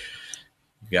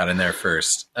got in there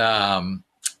first.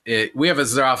 We have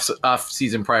as our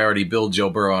off-season priority build Joe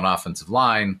Burrow on offensive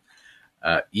line.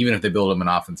 Even if they build him an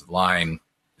offensive line,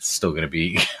 it's still going to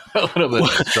be a little bit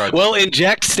of a struggle. Well,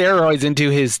 inject steroids into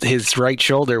his right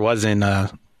shoulder wasn't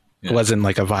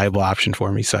like a viable option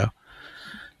for me. So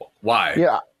why?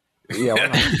 Yeah.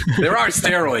 There are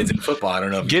steroids in football. I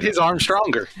don't know. Get his arm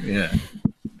stronger. Yeah,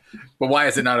 but why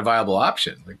is it not a viable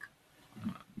option?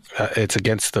 It's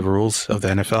against the rules of the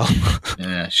NFL.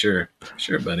 Yeah, sure,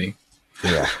 buddy.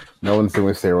 Yeah, no one's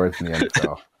doing steroids in the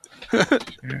NFL.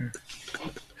 Sure.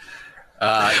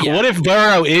 What if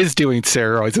Burrow is doing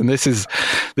steroids and this is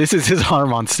his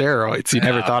arm on steroids? You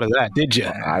never thought of that, did you?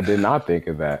 I did not think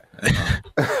of that.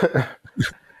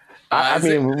 I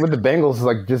mean, with the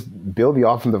Bengals, just build the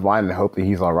offensive line and hope that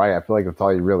he's all right. I feel like that's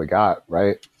all you really got,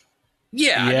 right?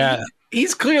 Yeah. I mean,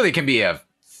 he's clearly can be a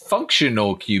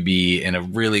functional QB in a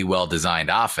really well-designed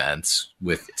offense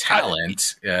with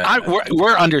talent.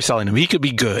 We're underselling him. He could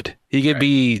be good. He could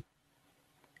be.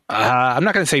 I'm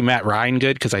not going to say Matt Ryan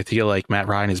good because I feel like Matt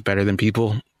Ryan is better than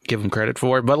people give him credit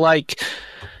for. But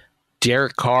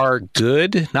Derek Carr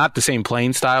good, not the same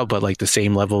playing style, but the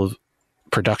same level of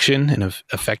production and of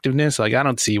effectiveness. I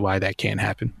don't see why that can't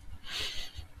happen.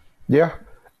 Yeah,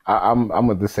 I'm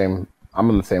with the same. I'm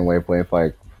in the same wavelength.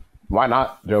 Why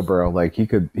not Joe Burrow? He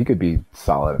could be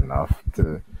solid enough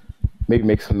to maybe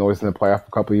make some noise in the playoff for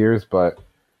a couple of years, but.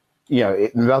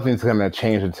 Nothing's going to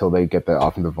change until they get the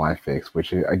offensive line fixed,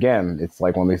 which, again, it's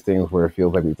one of these things where it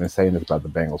feels like we've been saying this about the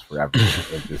Bengals forever.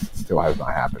 It just still has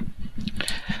not happened.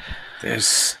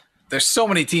 There's so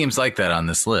many teams like that on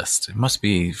this list. It must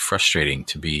be frustrating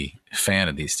to be a fan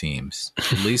of these teams.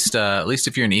 At least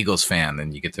if you're an Eagles fan,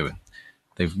 then you get to.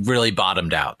 They've really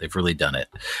bottomed out. They've really done it.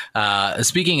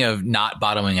 Speaking of not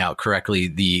bottoming out correctly,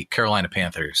 the Carolina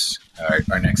Panthers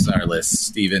are next on our list.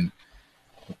 Steven,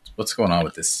 what's going on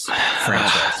with this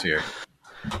franchise here?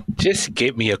 Just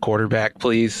get me a quarterback,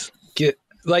 please.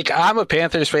 I'm a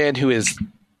Panthers fan who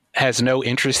has no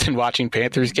interest in watching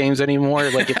Panthers games anymore.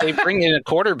 Like, if they bring in a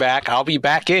quarterback, I'll be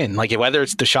back in. Like, whether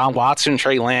it's Deshaun Watson,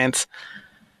 Trey Lance,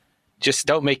 just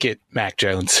don't make it Mac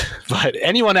Jones. But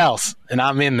anyone else, and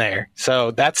I'm in there.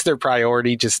 So that's their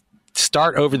priority. Just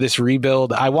start over this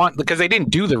rebuild. Because they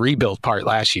didn't do the rebuild part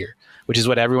last year, which is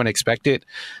what everyone expected.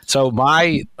 So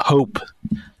my hope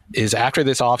is after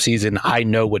this offseason, I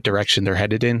know what direction they're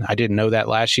headed in. I didn't know that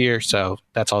last year, so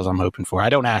that's all I'm hoping for. I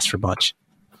don't ask for much.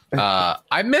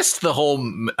 I missed the whole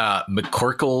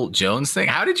McCorkle Jones thing.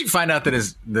 How did you find out that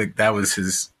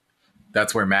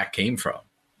that's where Mac came from?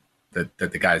 That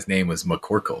the guy's name was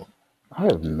McCorkle. I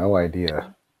have no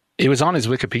idea. It was on his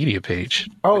Wikipedia page.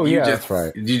 Oh, yeah, that's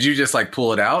right. Did you just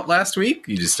pull it out last week?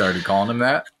 You just started calling him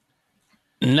that?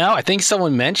 No, I think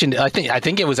someone mentioned. I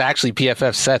think it was actually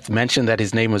PFF Seth mentioned that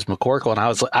his name was McCorkle, and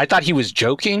I thought he was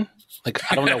joking.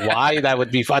 I don't know why that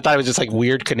would be. I thought it was just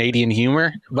weird Canadian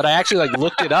humor, but I actually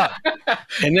looked it up,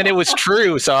 and then it was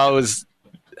true. So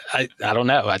I don't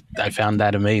know. I found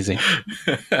that amazing.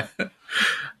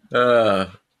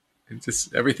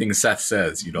 Just everything Seth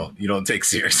says, you don't take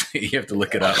seriously. You have to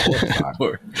look it up,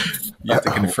 or you have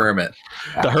to confirm it.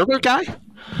 The Herbert guy.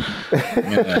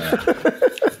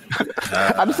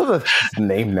 I just love the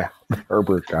name now,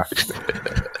 Herbert guy.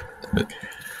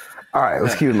 All right,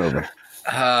 let's keep it moving.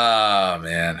 Oh,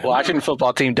 man. Washington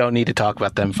football team don't need to talk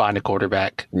about them. Find a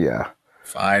quarterback. Yeah.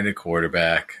 Find a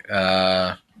quarterback.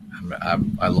 I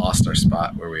lost our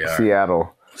spot where we are.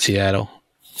 Seattle.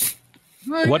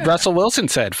 Oh, what Russell Wilson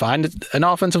said, find an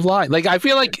offensive line. I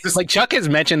feel like Chuck has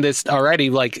mentioned this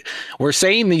already. We're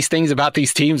saying these things about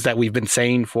these teams that we've been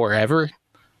saying forever.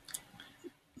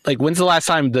 When's the last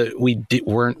time that we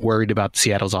weren't worried about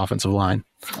Seattle's offensive line?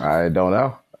 I don't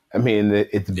know. I mean,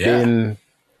 it's been...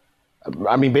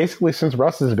 I mean, basically since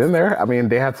Russ has been there, I mean,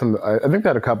 they had I think they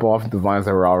had a couple offensive lines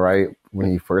that were all right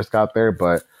when he first got there,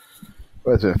 but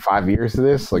it's been 5 years to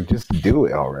this. Just do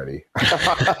it already.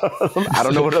 I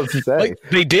don't know what else to say.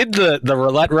 They did the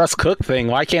let Russ cook thing.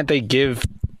 Why can't they give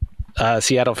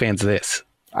Seattle fans this?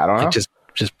 I don't know.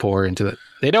 Just pour into it.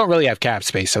 They don't really have cap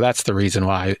space, so that's the reason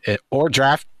why. Or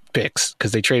draft picks,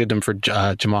 because they traded them for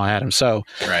Jamal Adams. So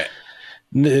right,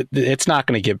 it's not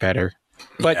going to get better.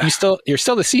 But you're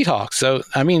still the Seahawks. So,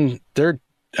 I mean, they're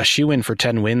a shoe-in for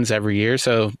 10 wins every year,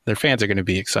 so their fans are going to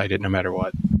be excited no matter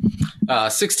what.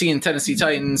 16 Tennessee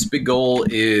Titans. Big goal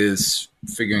is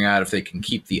figuring out if they can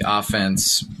keep the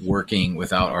offense working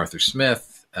without Arthur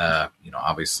Smith.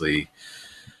 Obviously,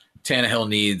 Tannehill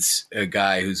needs a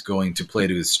guy who's going to play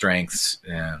to his strengths,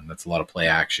 and that's a lot of play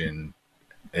action.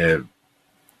 Any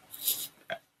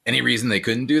reason they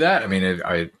couldn't do that? I mean,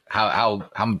 how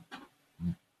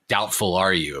doubtful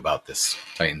are you about this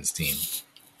Titans team?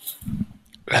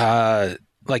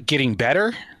 Getting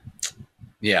better?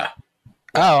 Yeah.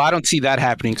 Oh, I don't see that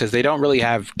happening because they don't really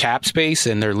have cap space,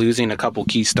 and they're losing a couple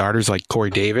key starters like Corey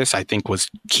Davis, I think was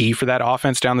key for that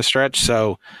offense down the stretch.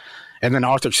 So, and then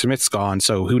Arthur Smith's gone.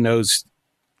 So who knows?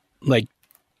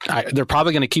 They're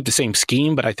probably going to keep the same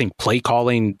scheme, but I think play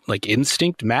calling,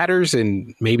 instinct matters,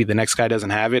 and maybe the next guy doesn't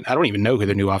have it. I don't even know who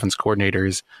their new offense coordinator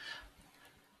is.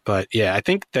 But yeah, I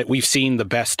think that we've seen the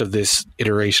best of this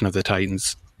iteration of the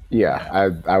Titans. Yeah,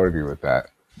 I would agree with that.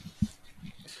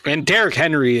 And Derrick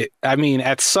Henry, I mean,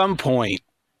 at some point,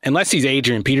 unless he's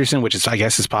Adrian Peterson, which I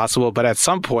guess is possible, but at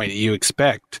some point you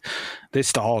expect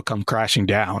this to all come crashing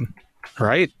down,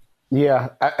 right? Yeah,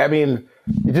 I mean,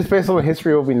 just based on the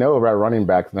history of what we know about running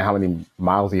backs and how many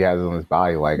miles he has on his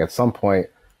body, at some point,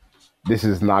 this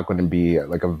is not going to be a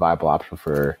viable option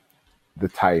for the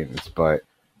Titans. But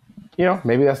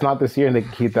maybe that's not this year, and they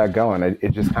can keep that going.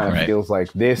 It just kind of feels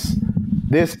like this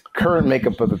current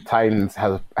makeup of the Titans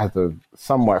has a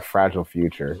somewhat fragile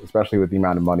future, especially with the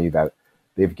amount of money that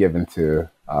they've given to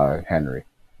Henry.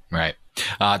 Right.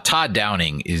 Todd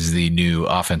Downing is the new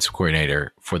offensive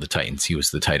coordinator for the Titans. He was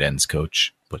the tight ends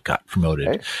coach, but got promoted.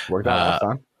 Hey, worked out last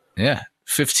time. Yeah.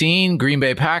 15 Green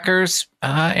Bay Packers.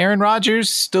 Aaron Rodgers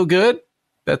still good.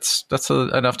 That's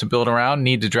enough to build around.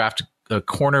 Need to draft a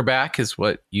cornerback is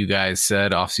what you guys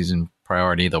said. Offseason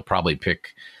priority. They'll probably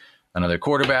pick another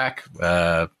quarterback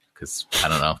because I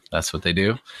don't know. That's what they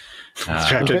do.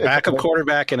 Drafted backup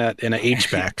quarterback and a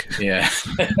H-back. Yeah.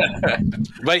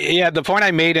 But yeah, the point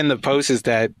I made in the post is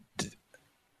that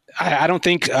I don't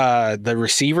think the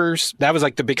receivers, that was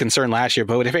like the big concern last year.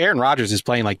 But if Aaron Rodgers is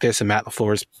playing like this and Matt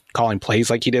LaFleur is calling plays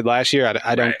like he did last year,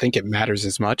 I don't think it matters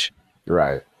as much.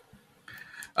 Right.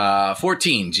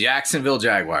 14, Jacksonville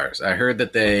Jaguars. I heard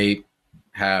that they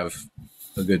have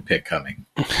a good pick coming.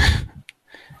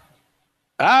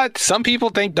 Some people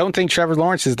don't think Trevor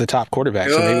Lawrence is the top quarterback,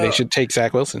 so maybe they should take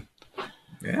Zach Wilson.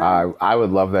 Yeah. I would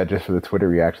love that just for the Twitter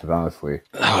reactions, honestly.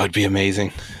 Oh, it'd be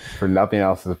amazing. For nothing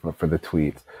else but for the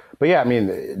tweets. But yeah, I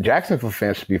mean, Jacksonville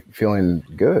fans should be feeling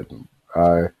good.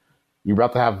 You're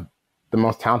about to have the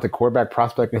most talented quarterback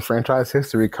prospect in franchise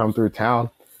history come through town.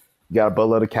 You got a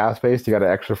boatload of cap space. You got an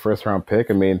extra first-round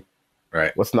pick. I mean,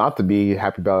 what's not to be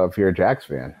happy about if you're a Jags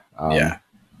fan? Yeah.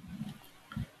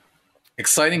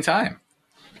 Exciting time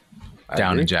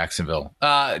down in Jacksonville.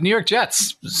 New York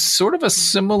Jets, sort of a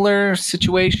similar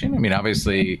situation. I mean,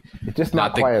 obviously, it's just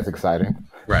not quite as exciting.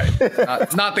 Right.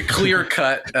 Not the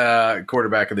clear-cut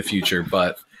quarterback of the future,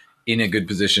 but in a good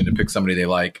position to pick somebody they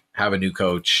like, have a new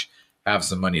coach, have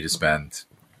some money to spend.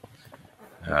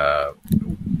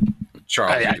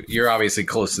 Charles, you're obviously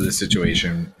close to this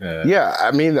situation. Yeah,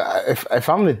 I mean, I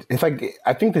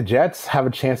think the Jets have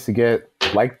a chance to get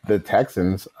like the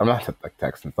Texans. I'm not like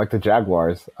Texans, like the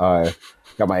Jaguars.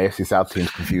 Got my AFC South teams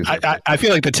confused. I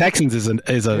feel like the Texans is a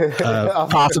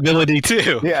possibility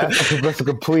too. Yeah, that's a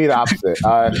complete opposite.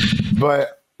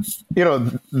 But you know,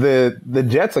 the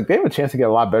Jets, like, they have a chance to get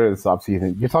a lot better this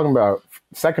offseason. You're talking about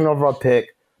second overall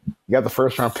pick. You got the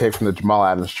first round pick from the Jamal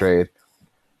Adams trade.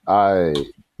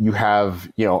 You have,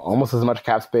 you know, almost as much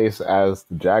cap space as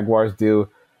the Jaguars do.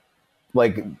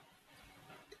 Like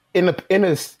in a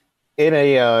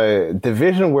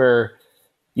division where,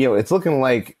 you know, it's looking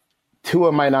like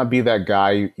Tua might not be that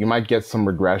guy. You might get some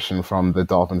regression from the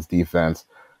Dolphins defense.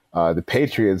 The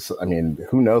Patriots, I mean,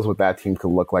 who knows what that team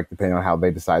could look like depending on how they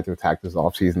decide to attack this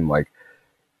offseason. Like,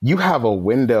 you have a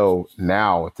window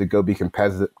now to go be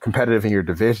competitive in your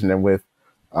division, and with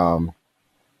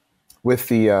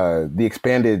the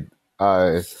expanded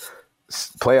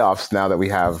playoffs now that we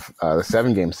have the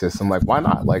 7-game system, like, why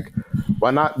not? Like, why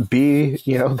not be,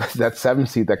 you know, that 7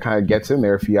 seed that kind of gets in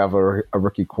there if you have a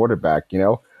rookie quarterback, you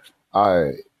know?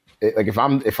 Like, if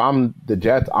I'm the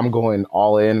Jets, I'm going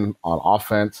all in on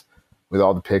offense with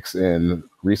all the picks and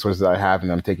resources I have,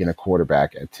 and I'm taking a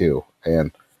quarterback at 2.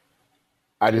 And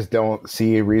I just don't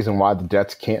see a reason why the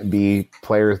Jets can't be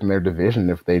players in their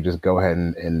division if they just go ahead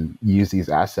and use these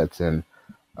assets in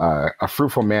a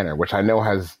fruitful manner, which I know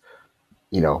has,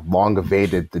 you know, long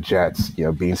evaded the Jets, you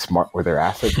know, being smart with their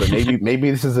assets. But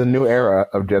maybe this is a new era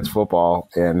of Jets football,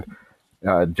 and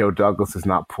Joe Douglas is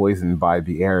not poisoned by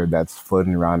the air that's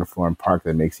floating around in Florham Park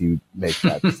that makes you make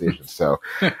that decision. So,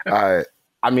 I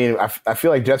mean, I feel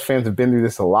like Jets fans have been through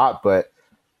this a lot, but,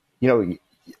 you know,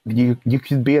 you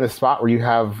could be in a spot where you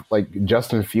have, like,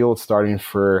 Justin Fields starting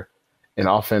for an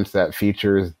offense that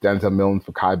features Denzel Milton,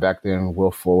 Fakai Becton,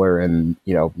 Will Fuller, and,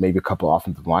 you know, maybe a couple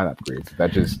offensive line upgrades.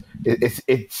 That just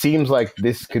it seems like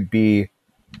this could be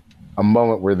a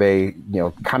moment where they, you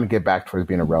know, kind of get back towards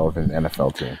being a relevant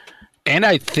NFL team. And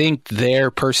I think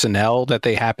their personnel that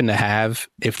they happen to have,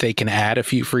 if they can add a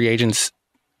few free agents,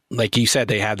 like you said,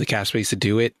 they have the cap space to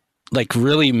do it, like,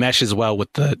 really meshes well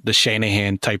with the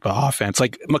Shanahan type of offense.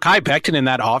 Like, Mekhi Becton in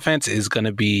that offense is going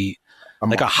to be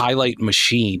like a highlight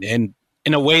machine, and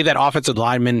in a way that offensive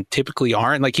linemen typically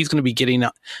aren't. Like, he's going to be getting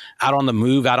out on the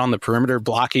move, out on the perimeter,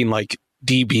 blocking like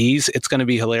DBs. It's going to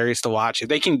be hilarious to watch. If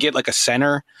they can get like a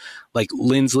center like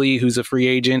Lindsley, who's a free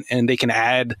agent, and they can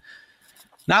add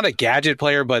not a gadget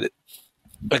player, but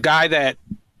a guy that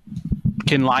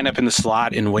can line up in the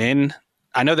slot and win.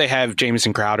 I know they have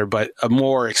Jamison Crowder, but a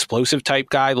more explosive type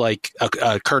guy like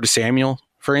Curtis Samuel,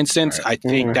 for instance, right. I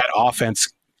think that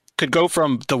offense could go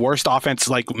from the worst offense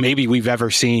like maybe we've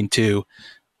ever seen to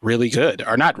really good,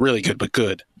 or not really good, but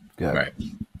good. Yeah. Right.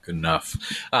 Good enough.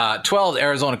 12,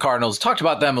 Arizona Cardinals. Talked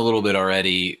about them a little bit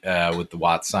already with the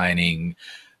Watt signing.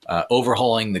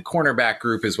 Overhauling the cornerback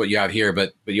group is what you have here,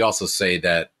 but you also say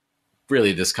that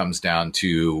really this comes down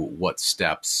to what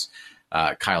steps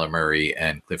Kyler Murray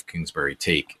and Cliff Kingsbury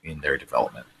take in their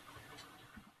development.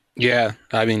 Yeah.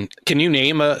 I mean, can you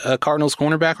name a Cardinals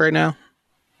cornerback right now?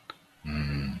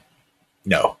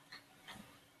 No.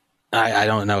 I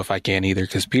don't know if I can either,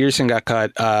 because Peterson got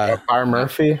cut. Byron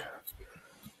Murphy.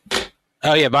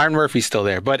 Oh, yeah, Byron Murphy's still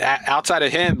there. But outside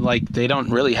of him, like, they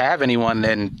don't really have anyone,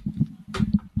 and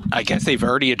I guess they've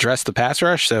already addressed the pass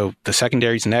rush, so the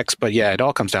secondary's next. But, yeah, it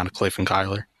all comes down to Cliff and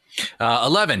Kyler.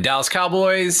 11, Dallas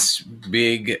Cowboys.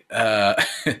 Big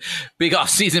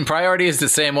offseason priority is the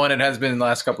same one it has been in the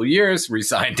last couple of years.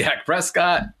 Re-signed Dak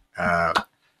Prescott.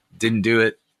 Didn't do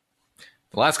it.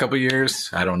 the last couple of years.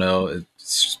 I don't know.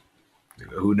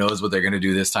 Who knows what they're going to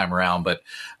do this time around? But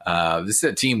this is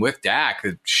a team with Dak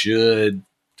that should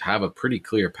have a pretty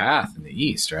clear path in the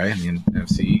East, right? In the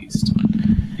NFC East.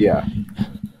 Yeah.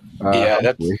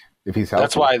 Yeah, if he's healthy.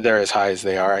 that's why they're as high as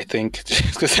they are, I think,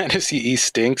 because NFC East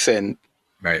stinks. And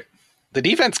Right. the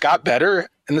defense got better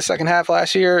in the second half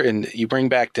last year, and you bring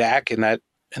back Dak and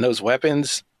those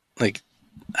weapons. Like,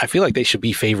 I feel like they should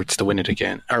be favorites to win it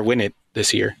again, or win it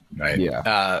this year. Right.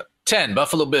 Yeah. 10,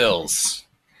 Buffalo Bills.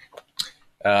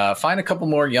 Find a couple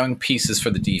more young pieces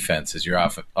for the defense as your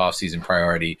off-season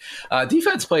priority.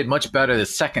 Defense played much better the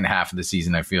second half of the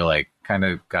season, I feel like. Kind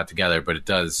of got together, but it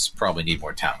does probably need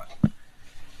more talent.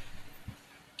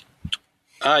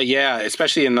 Yeah,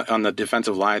 especially on the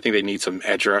defensive line. I think they need some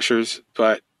edge rushers.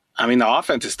 But, I mean, the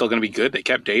offense is still going to be good. They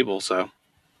kept Dable, so.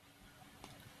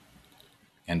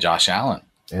 And Josh Allen.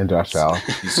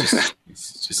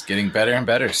 He's just getting better and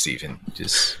better, Steven.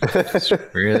 Just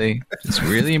really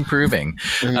improving.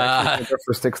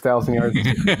 For 6,000 yards.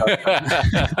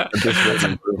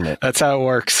 That's how it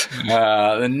works.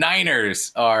 The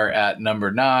Niners are at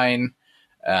number 9.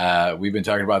 We've been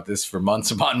talking about this for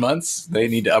months upon months. They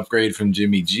need to upgrade from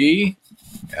Jimmy G.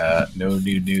 No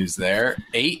new news there.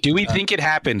 8. Do we think it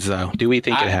happens, though? Do we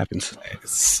think it happens?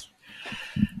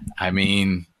 I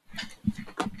mean,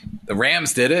 the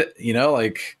Rams did it. You know,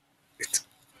 like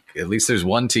at least there's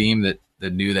one team that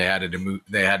knew they had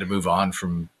to move on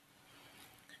from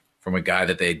a guy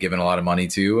that they had given a lot of money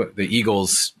to. The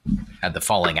Eagles had the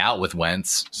falling out with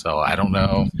Wentz, so I don't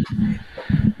know.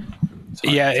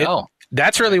 Yeah,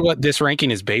 that's really what this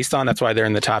ranking is based on. That's why they're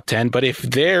in the top 10. But if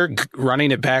they're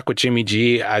running it back with Jimmy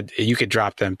G, you could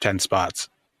drop them 10 spots.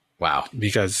 Wow.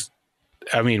 Because,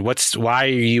 I mean, why are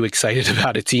you excited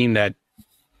about a team that,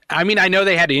 I mean, I know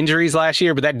they had injuries last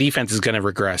year, but that defense is going to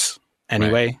regress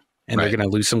anyway. Right. And they're going to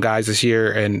lose some guys this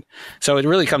year. And so it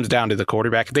really comes down to the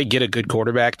quarterback. If they get a good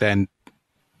quarterback, then,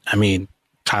 I mean,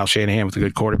 Kyle Shanahan with a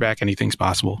good quarterback, anything's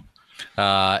possible.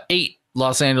 8,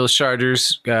 Los Angeles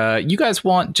Chargers. You guys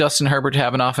want Justin Herbert to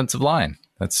have an offensive line.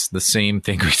 That's the same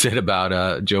thing we said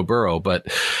about Joe Burrow. But,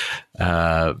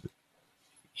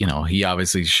 he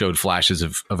obviously showed flashes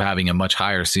of having a much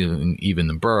higher ceiling even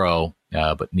than Burrow,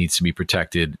 but needs to be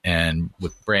protected. And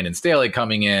with Brandon Staley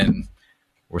coming in,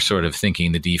 we're sort of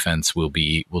thinking the defense will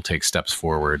take steps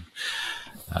forward.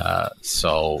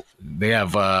 So they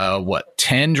have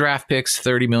 10 draft picks,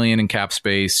 $30 million in cap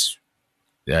space.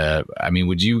 I mean,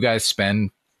 would you throw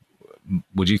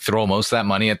most of that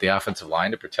money at the offensive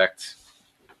line to protect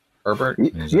Herbert?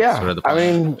 Yeah, sort of I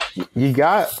mean, you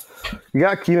got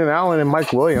Keenan Allen and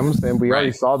Mike Williams, and we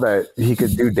already saw that he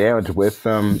could do damage with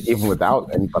them, even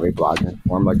without anybody blocking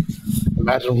for him. Like,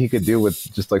 imagine what he could do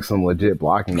with just like some legit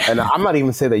blocking. And I'm not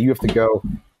even saying that you have to go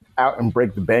out and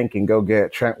break the bank and go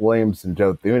get Trent Williams and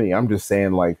Joe Thuney. I'm just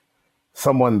saying like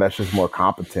someone that's just more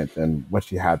competent than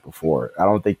what you had before. I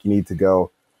don't think you need to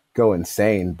go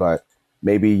insane, but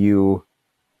maybe you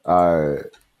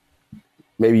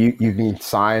can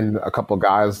sign a couple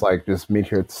guys like just meet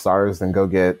here at the Stars and go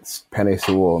get Penei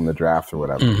Sewell in the draft or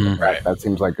whatever. Mm-hmm. Right. That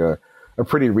seems like a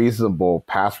pretty reasonable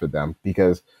pass for them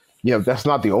because, that's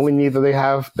not the only need that they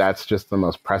have. That's just the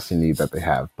most pressing need that they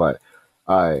have. But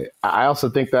I also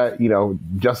think that,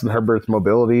 Justin Herbert's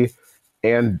mobility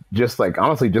and just like,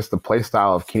 honestly, just the play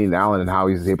style of Keenan Allen and how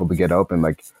he's able to get open.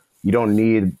 Like, you don't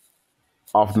need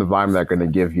offensive linemen that are going to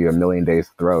give you a million days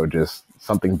to throw, just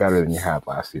something better than you had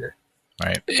last year.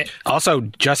 Right. Also,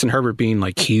 Justin Herbert being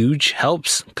like huge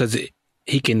helps because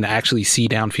he can actually see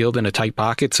downfield in a tight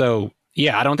pocket. So,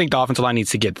 yeah, I don't think the offensive line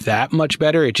needs to get that much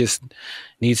better. It just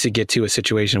needs to get to a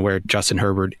situation where Justin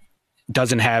Herbert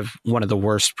doesn't have one of the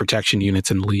worst protection units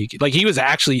in the league. Like his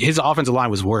offensive line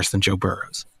was worse than Joe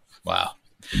Burrow's. Wow.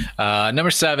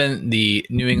 Number 7, the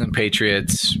New England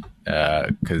Patriots,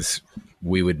 because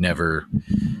we would never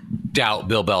doubt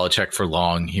Bill Belichick for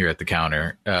long here at the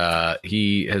counter.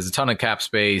 He has a ton of cap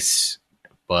space,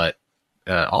 but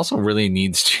also really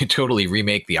needs to totally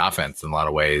remake the offense in a lot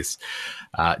of ways.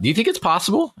 Do you think it's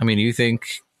possible? I mean, do you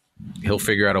think he'll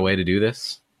figure out a way to do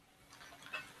this?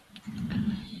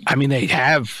 I mean, they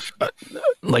have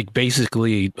like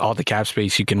basically all the cap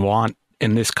space you can want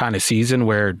in this kind of season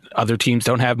where other teams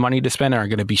don't have money to spend and are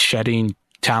going to be shedding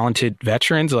talented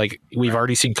veterans. Like we've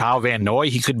already seen Kyle Van Noy.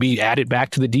 He could be added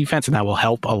back to the defense and that will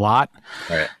help a lot.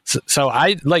 Right. So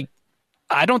I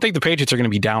don't think the Patriots are going to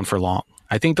be down for long.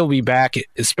 I think they'll be back,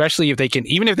 especially if they can,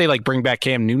 even if they like bring back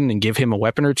Cam Newton and give him a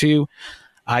weapon or two.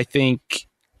 I think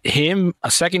him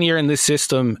a second year in this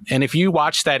system. And if you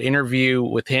watch that interview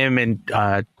with him and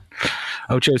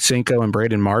Ocho Cinco and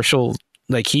Braden Marshall,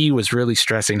 like he was really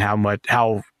stressing how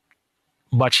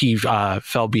much he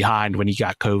fell behind when he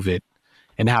got COVID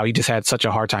and how he just had such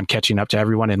a hard time catching up to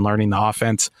everyone and learning the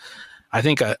offense. I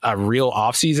think a real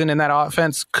offseason in that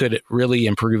offense could really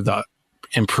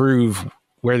improve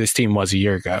where this team was a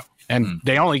year ago. And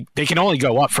they can only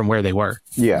go up from where they were.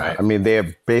 Yeah, right? I mean, they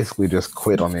have basically just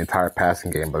quit on the entire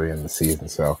passing game by the end of the season.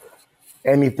 So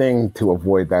anything to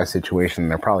avoid that situation,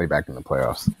 they're probably back in the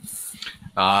playoffs.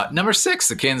 Number 6,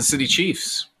 the Kansas City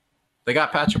Chiefs. They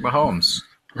got Patrick Mahomes.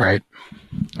 Right.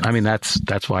 I mean,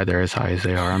 that's why they're as high as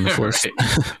they are on this list.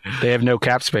 They have no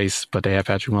cap space, but they have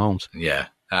Patrick Mahomes. Yeah.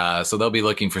 So they'll be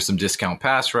looking for some discount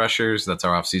pass rushers. That's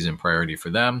our offseason priority for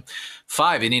them.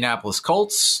 5, Indianapolis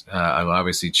Colts. I've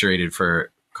obviously traded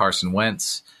for Carson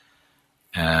Wentz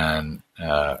and,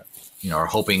 are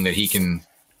hoping that he can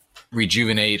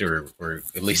rejuvenate or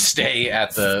at least stay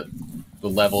at the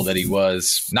level that he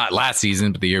was, not last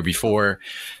season, but the year before,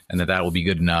 and that will be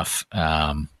good enough.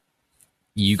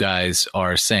 You guys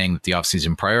are saying that the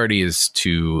offseason priority is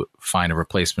to find a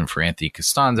replacement for Anthony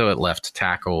Costanzo at left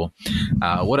tackle.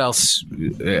 What else?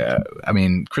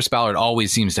 Chris Ballard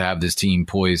always seems to have this team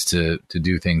poised to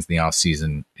do things in the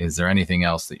offseason. Is there anything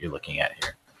else that you're looking at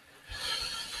here?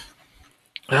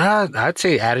 I'd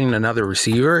say adding another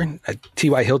receiver.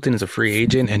 T.Y. Hilton is a free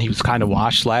agent, and he was kind of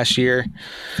washed last year.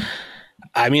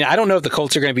 I mean, I don't know if the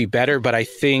Colts are going to be better, but I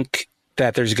think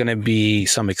that there's going to be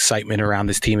some excitement around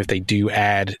this team if they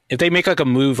make like a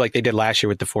move like they did last year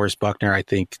with DeForest Buckner. I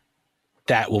think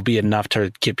that will be enough to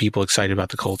get people excited about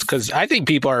the Colts, because I think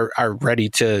people are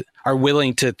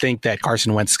willing to think that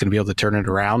Carson Wentz is going to be able to turn it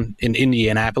around in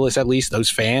Indianapolis, at least those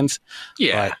fans.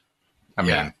 Yeah.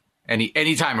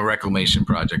 Anytime a reclamation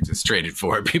project is traded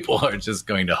for, people are just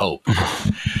going to hope.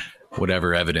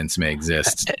 Whatever evidence may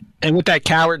exist. And with that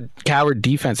coward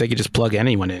defense, they could just plug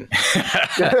anyone in. 4,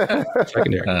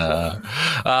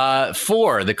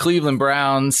 the Cleveland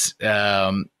Browns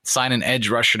sign an edge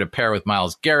rusher to pair with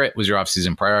Myles Garrett was your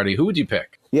offseason priority. Who would you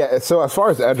pick? Yeah, so as far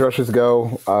as edge rushers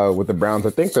go with the Browns, I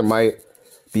think they might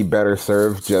be better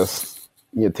served just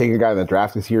taking a guy in the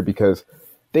draft this year, because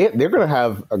they're going to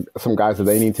have some guys that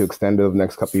they need to extend to the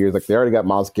next couple of years. Like, they already got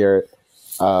Myles Garrett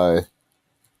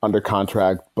under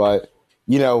contract, but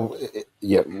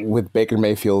with Baker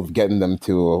Mayfield getting them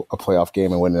to a playoff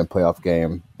game and winning a playoff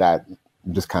game, that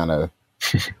just kind of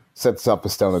sets up a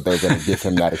stone that they're going to give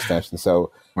him that extension.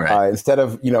 So instead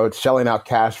of shelling out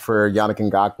cash for Yannick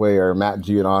Ngakoue or Matt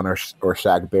Judon or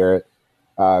Shaq Barrett,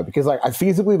 because I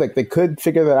feasibly they could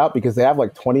figure that out, because they have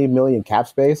like $20 million cap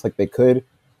space. Like, they could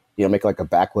make like a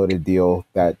backloaded deal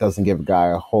that doesn't give a guy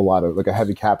a whole lot of a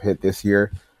heavy cap hit this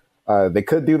year. They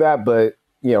could do that, but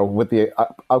with the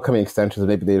upcoming extensions,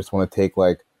 maybe they just want to take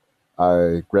like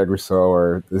Greg Rousseau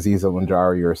or Aziz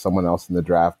Ojulari or someone else in the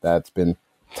draft that's been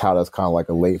touted as kind of like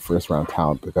a late first round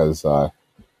talent, because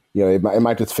it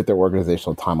might just fit their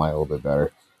organizational timeline a little bit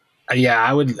better. Yeah,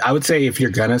 I would say if you're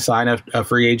gonna sign a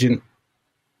free agent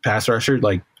pass rusher,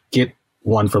 like, get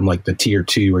one from like the tier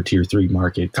 2 or tier 3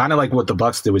 market, kind of like what the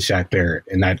Bucs did with Shaq Barrett,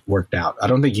 and that worked out. I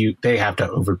don't think they have to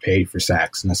overpay for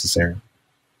sacks necessarily.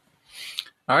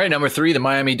 All right, number 3, the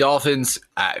Miami Dolphins.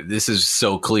 This is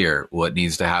so clear what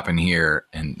needs to happen here,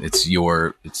 and it's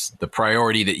the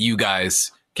priority that you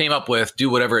guys came up with. Do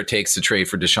whatever it takes to trade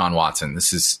for Deshaun Watson.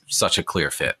 This is such a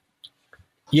clear fit.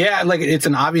 Yeah, like, it's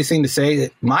an obvious thing to say.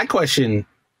 My question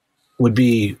would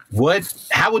be,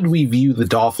 how would we view the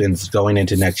Dolphins going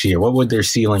into next year? What would their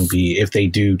ceiling be if they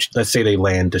do, let's say they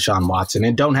land Deshaun Watson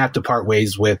and don't have to part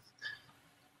ways with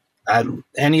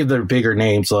any of their bigger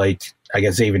names, like, I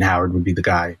guess Xavier Howard would be the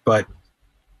guy. But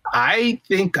I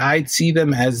think I'd see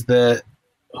them as I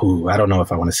don't know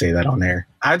if I want to say that on air.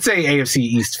 I'd say AFC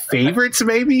East favorites,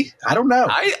 maybe. I don't know.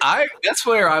 I that's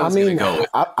where I was going to go.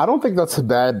 I don't think that's a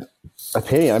bad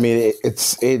opinion. I mean,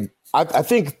 I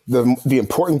think the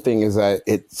important thing is that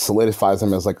it solidifies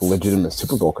them as like a legitimate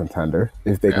Super Bowl contender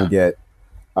if they can get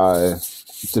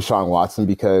Deshaun Watson,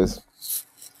 because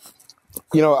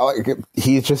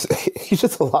he's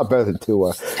just a lot better than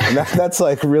Tua, and that's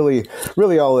like really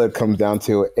all it comes down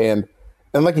to. And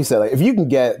like you said, like, if you can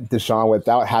get Deshaun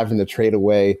without having to trade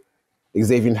away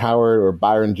Xavier Howard or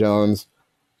Byron Jones,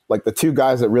 like the two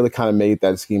guys that really kind of made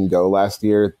that scheme go last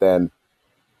year, then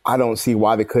I don't see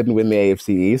why they couldn't win the AFC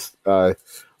East.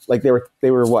 Like, they were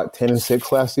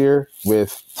 10-6 last year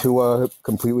with Tua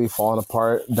completely falling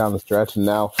apart down the stretch, and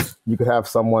now you could have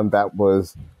someone that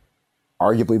was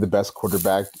arguably the best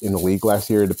quarterback in the league last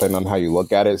year, depending on how you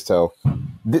look at it. So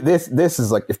this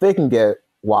is like, if they can get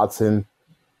Watson,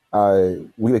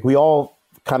 we all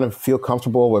kind of feel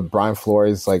comfortable with Brian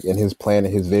Flores, like, in his plan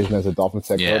and his vision as a Dolphins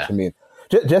head coach. I mean,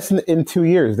 just in 2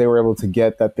 years, they were able to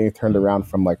get that thing turned around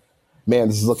from like man,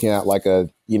 this is looking at like a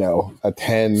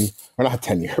 10 or not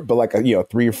 10 year, but like a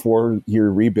 3 or 4 year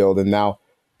rebuild, and now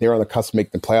they're on the cusp of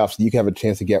making the playoffs. So you can have a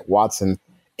chance to get Watson,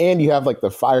 and you have like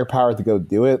the firepower to go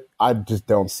do it. I just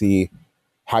don't see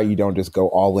how you don't just go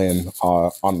all in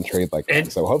on the trade like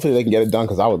that. So hopefully they can get it done,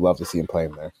 because I would love to see him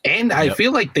playing there. And I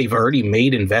feel like they've already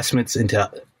made investments into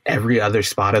every other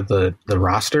spot of the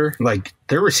roster. Like,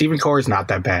 their receiving core is not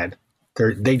that bad.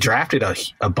 They drafted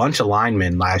a bunch of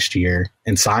linemen last year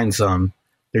and signed some.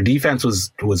 Their defense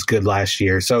was good last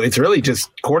year. So it's really just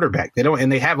quarterback.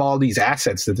 They have all these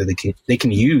assets that they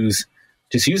can use.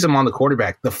 Just use them on the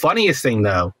quarterback. The funniest thing,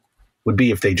 though, would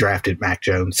be if they drafted Mac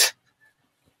Jones.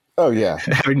 Oh, yeah.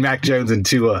 Having Mac Jones and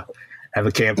Tua have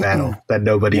a camp battle that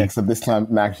nobody... Yeah, except this time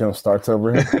Mac Jones starts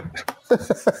over him.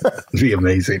 It'd be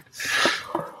amazing.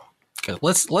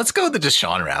 Let's go the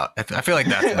Deshaun route. I feel like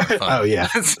that's more fun. Oh, yeah.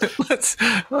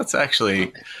 Let's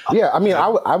actually... Yeah, I mean,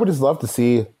 I would just love to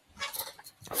see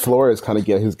Flores kind of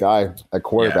get his guy at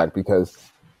quarterback, because,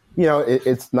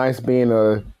 it's nice being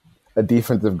a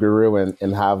defensive guru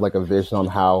and have like a vision on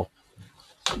how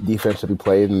defense should be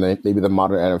played in maybe the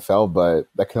modern NFL, but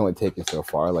that can only take you so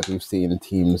far. Like, we've seen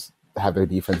teams have their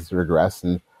defenses regress,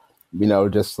 and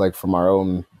just like from our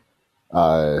own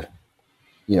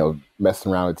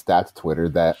messing around with stats Twitter,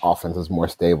 that offense is more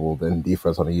stable than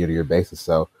defense on a year-to-year basis.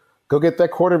 So go get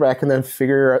that quarterback and then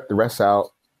figure the rest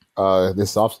out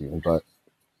this offseason. But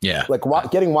yeah, like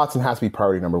getting Watson has to be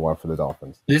priority number one for the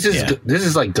Dolphins. This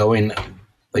is like going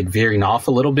like veering off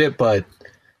a little bit, but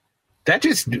that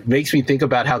just makes me think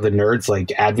about how the nerds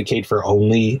like advocate for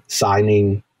only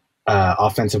signing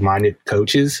offensive-minded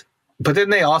coaches, but then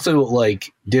they also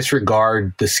like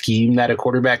disregard the scheme that a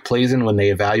quarterback plays in when they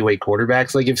evaluate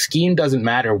quarterbacks. Like, if scheme doesn't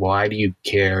matter, why do you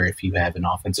care if you have an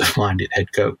offensive-minded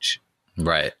head coach?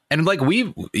 Right. And like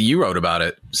you wrote about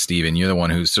it, Steven, you're the one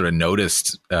who sort of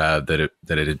noticed that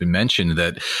it had been mentioned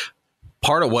that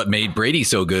part of what made Brady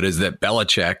so good is that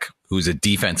Belichick, who's a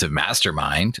defensive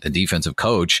mastermind, a defensive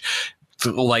coach,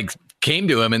 like came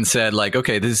to him and said, like,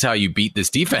 okay, this is how you beat this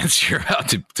defense you're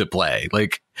about to play.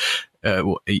 Like,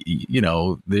 there's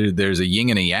a yin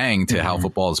and a yang to how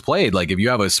football is played. Like, if you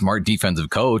have a smart defensive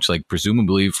coach, like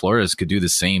presumably Flores could do the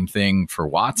same thing for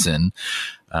Watson.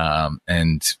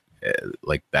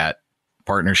 Like that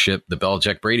partnership, the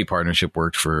Belichick-Brady partnership,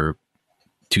 worked for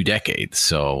 2 decades.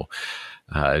 So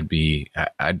I'd be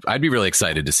really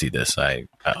excited to see this. I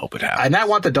hope it happens. And I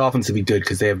want the Dolphins to be good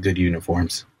because they have good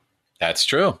uniforms. That's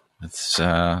true. That's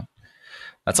all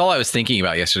I was thinking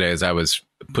about yesterday as I was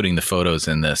putting the photos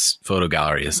in this photo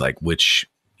gallery, is like which,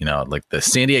 like the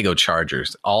San Diego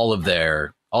Chargers, all of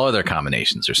their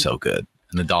combinations are so good.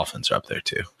 And the Dolphins are up there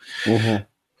too.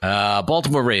 Mm-hmm.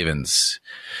 Baltimore Ravens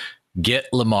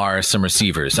get Lamar some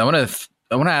receivers. I want to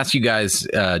ask you guys.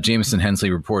 Jamison Hensley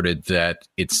reported that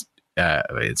it's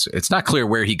not clear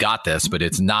where he got this, but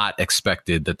it's not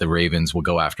expected that the Ravens will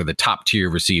go after the top tier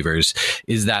receivers.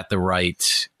 Is that the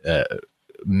right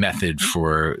method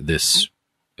for this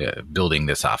building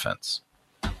this offense?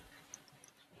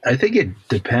 I think it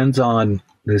depends on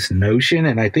this notion,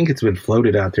 and I think it's been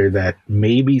floated out there that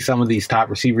maybe some of these top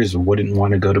receivers wouldn't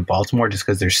want to go to Baltimore just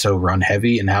because they're so run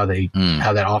heavy and how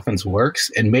that offense works,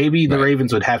 and maybe the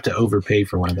Ravens would have to overpay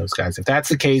for one of those guys. If that's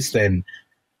the case, then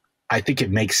I think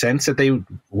it makes sense that they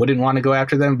wouldn't want to go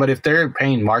after them. But if they're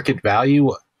paying market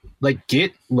value, like,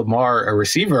 get Lamar a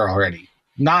receiver already,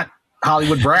 not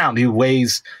Hollywood Brown, who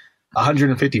weighs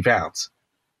 150 pounds.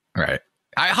 Right.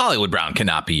 Hollywood Brown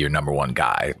cannot be your number one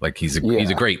guy. Like, he's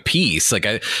a great piece. Like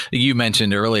you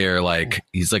mentioned earlier, like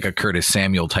he's like a Curtis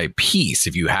Samuel type piece.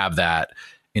 If you have that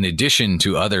in addition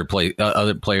to other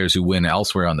players who win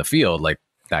elsewhere on the field, like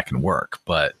that can work.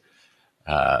 But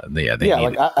I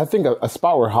think a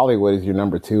spot where Hollywood is your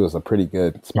number 2 is a pretty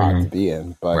good spot to be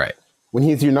in. But when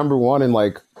he's your number 1 and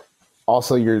like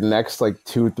also your next like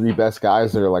 2-3 best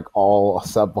guys are like all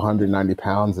sub 190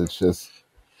 pounds, it's just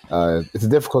it's a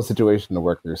difficult situation to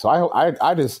work through. So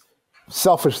I just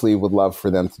selfishly would love for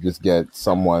them to just get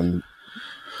someone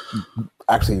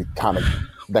actually kind of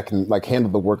that can like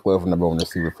handle the workload of number 1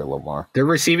 receiver for Lamar. Their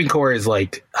receiving core is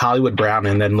like Hollywood Brown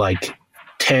and then like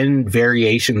 10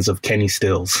 variations of Kenny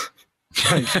Stills.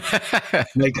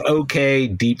 Like okay,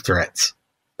 deep threats.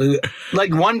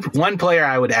 Like one player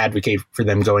I would advocate for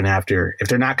them going after, if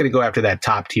they're not going to go after that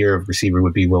top tier of receiver,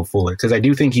 would be Will Fuller, because I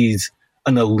do think he's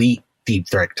an elite deep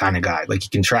threat kind of guy. Like, he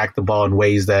can track the ball in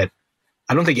ways that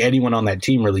I don't think anyone on that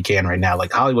team really can right now.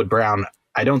 Like, Hollywood Brown,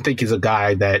 I don't think is a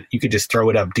guy that you could just throw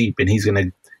it up deep and he's going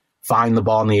to find the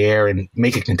ball in the air and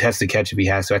make a contested catch if he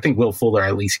has to. I think Will Fuller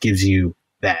at least gives you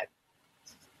that.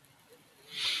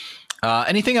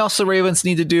 Anything else the Ravens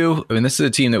need to do? I mean, this is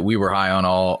a team that we were high on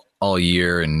all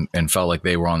year and felt like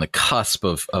they were on the cusp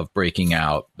of breaking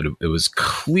out. But it was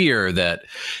clear that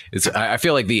I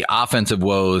feel like the offensive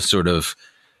woes sort of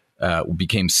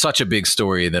became such a big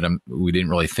story that we didn't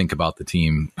really think about the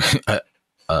team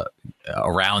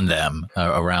around them,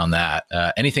 around that.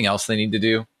 Anything else they need to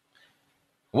do?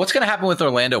 What's going to happen with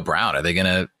Orlando Brown?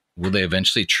 Will they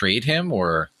eventually trade him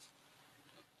or?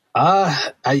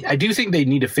 I do think they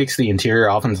need to fix the interior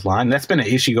offensive line. That's been an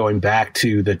issue going back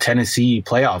to the Tennessee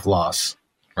playoff loss,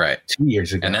 right, 2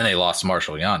 years ago. And then they lost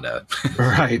Marshall Yanda,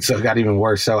 right? So it got even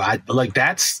worse. So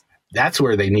that's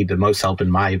where they need the most help,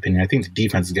 in my opinion. I think the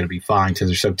defense is going to be fine because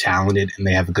they're so talented and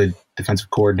they have a good defensive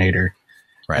coordinator.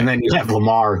 Right. And then you have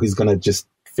Lamar, who's going to just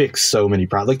fix so many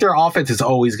problems. Like their offense is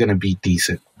always going to be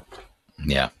decent.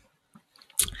 Yeah.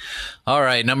 All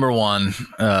right, number 1,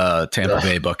 Tampa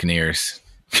Bay Buccaneers.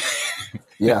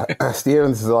 Yeah,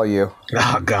 Steven, this is all you.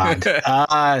 Oh God.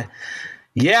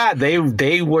 Yeah,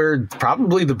 they were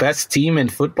probably the best team in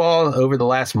football over the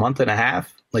last month and a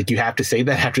half. Like you have to say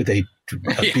that after they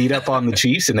beat up on the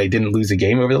Chiefs and they didn't lose a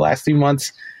game over the last 2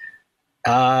 months.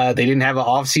 They didn't have an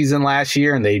off season last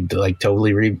year, and they didn't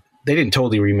totally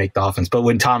remake the offense. But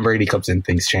when Tom Brady comes in,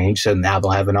 things change. So now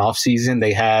they'll have an off season.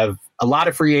 They have a lot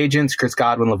of free agents: Chris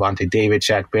Godwin, Levante David,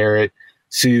 Shaq Barrett,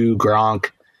 Sue,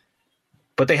 Gronk.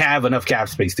 But they have enough cap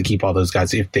space to keep all those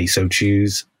guys if they so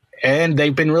choose. And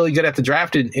they've been really good at the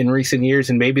draft in recent years,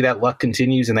 and maybe that luck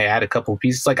continues and they add a couple of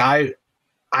pieces. Like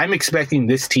I'm expecting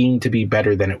this team to be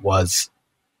better than it was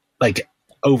like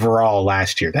overall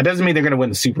last year. That doesn't mean they're going to win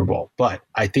the Super Bowl, but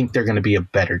I think they're going to be a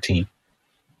better team.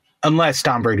 Unless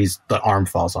Tom Brady's the arm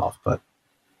falls off, but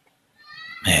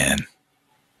man,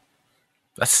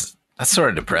 that's sort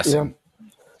of depressing.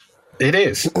 Yeah. It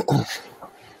is.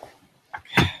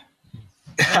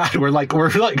 God, we're like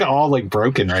all like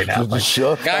broken right now.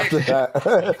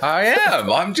 I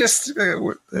am. I'm just.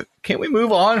 Can't we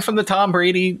move on from the Tom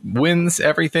Brady wins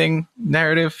everything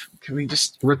narrative? Can we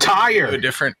just retire?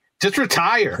 Just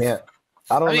retire. Yeah,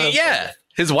 I don't know. Yeah,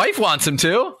 his wife wants him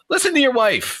to. Listen to your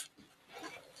wife.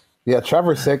 Yeah,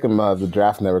 Trevor Sikkim, the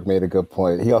Draft Network, made a good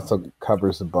point. He also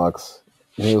covers the Bucs.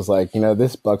 And he was like,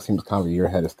 this Bucs team is kind of a year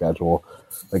ahead of schedule.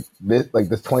 This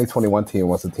 2021 team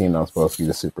was the team that was supposed to be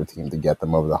the super team to get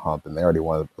them over the hump, and they already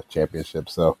won a championship.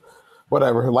 So,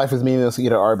 whatever. Life is meaningless. Eat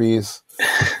at Arby's.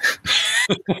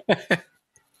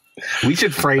 We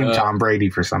should frame Tom Brady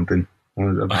for something.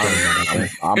 I'm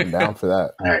down for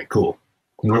that. All right, cool.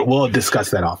 We'll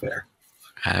discuss that off air.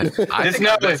 Just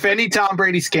know if any Tom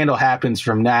Brady scandal happens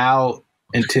from now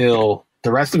until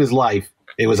the rest of his life,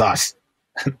 it was us.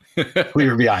 We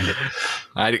were behind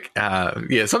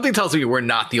it. Something tells me we're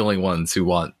not the only ones who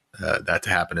want that to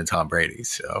happen to Tom Brady.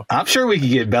 So I'm sure we could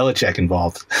get Belichick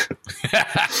involved.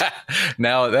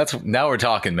 Now we're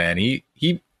talking, man.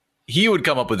 He would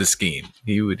come up with a scheme.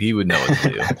 He would know what to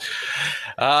do.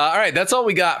 All right, that's all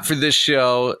we got for this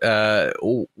show.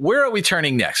 Where are we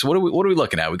turning next? What are we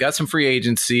looking at? We got some free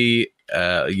agency.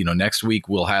 Next week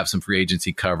we'll have some free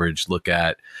agency coverage. Look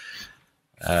at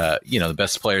the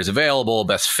best players available,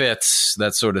 best fits,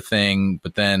 that sort of thing.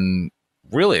 But then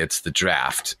really it's the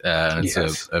draft.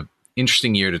 It's a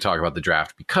interesting year to talk about the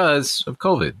draft because of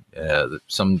COVID.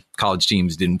 Some college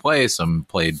teams didn't play. Some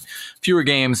played fewer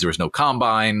games. There was no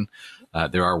combine.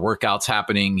 There are workouts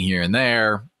happening here and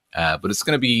there. But it's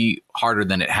going to be harder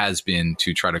than it has been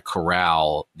to try to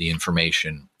corral the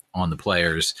information on the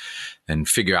players and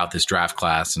figure out this draft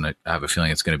class. And I have a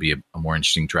feeling it's going to be a more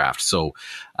interesting draft. So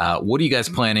what are you guys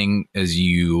planning as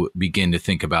you begin to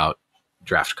think about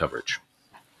draft coverage?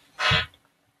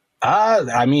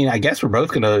 I guess we're both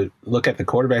going to look at the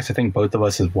quarterbacks. I think both of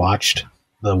us have watched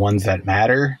the ones that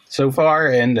matter so far.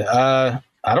 And I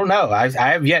don't know. I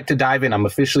have yet to dive in. I'm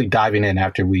officially diving in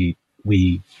after we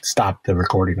stop the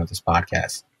recording of this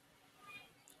podcast.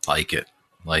 Like it.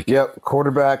 Yep.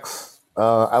 Quarterbacks.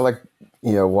 I like,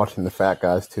 watching the fat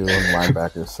guys too and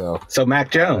linebackers. So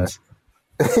Mac Jones.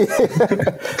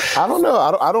 I don't know.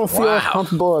 I don't feel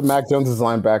comfortable at Mac Jones'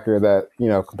 linebacker that,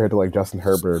 compared to like Justin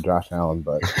Herbert or Josh Allen,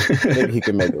 but maybe he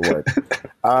can make it work.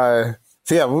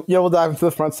 We'll dive into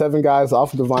the front seven guys,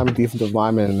 offensive lineman, defensive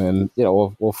lineman, and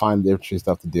we'll find the interesting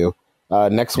stuff to do.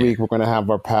 Next week we're going to have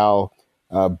our pal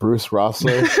Bruce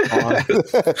Rossler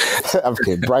on. I'm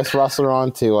kidding. Bryce Rossler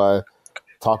on to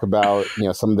talk about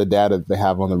some of the data they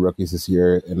have on the rookies this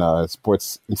year in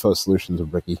Sports Info Solutions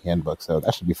of Rookie Handbook. So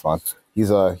that should be fun.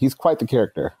 He's quite the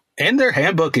character, and their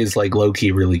handbook is like low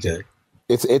key really good.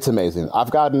 It's amazing.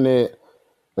 I've gotten it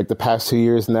like the past 2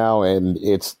 years now, and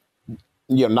it's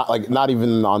not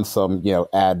even on some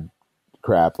ad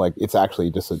crap. Like, it's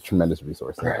actually just a tremendous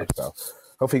resource there. So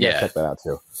hopefully you guys check that out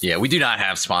too. Yeah, we do not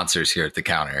have sponsors here at the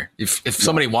counter. If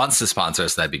somebody wants to sponsor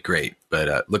us, that'd be great.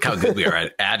 But look how good we are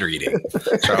at ad reading.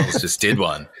 Charles just did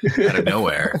one out of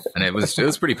nowhere, and it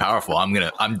was pretty powerful.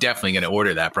 I'm definitely gonna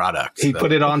order that product. He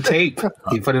put it on tape.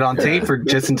 He put it on tape for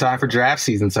just in time for draft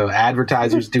season. So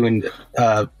advertisers doing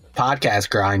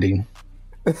podcast grinding.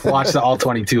 Watch the all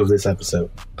 22 of this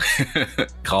episode.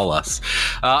 Call us.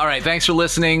 All right. Thanks for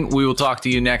listening. We will talk to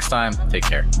you next time. Take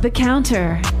care. The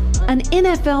Counter, an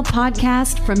NFL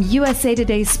podcast from USA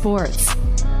Today Sports.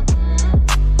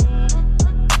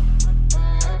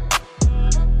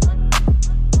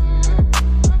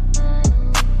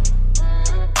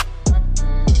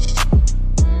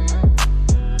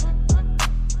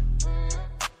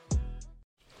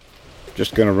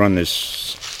 Just going to run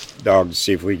this dog to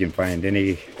see if we can find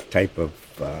any type of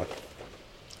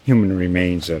human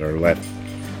remains that are left.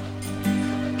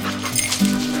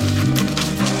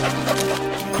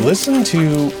 Listen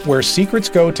to Where Secrets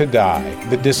Go to Die,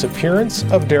 The Disappearance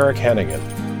of Derek Hennigan.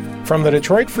 From the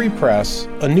Detroit Free Press,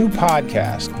 a new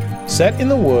podcast set in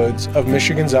the woods of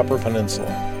Michigan's Upper Peninsula.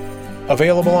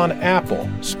 Available on Apple,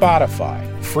 Spotify,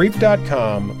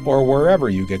 Freep.com, or wherever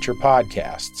you get your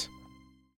podcasts.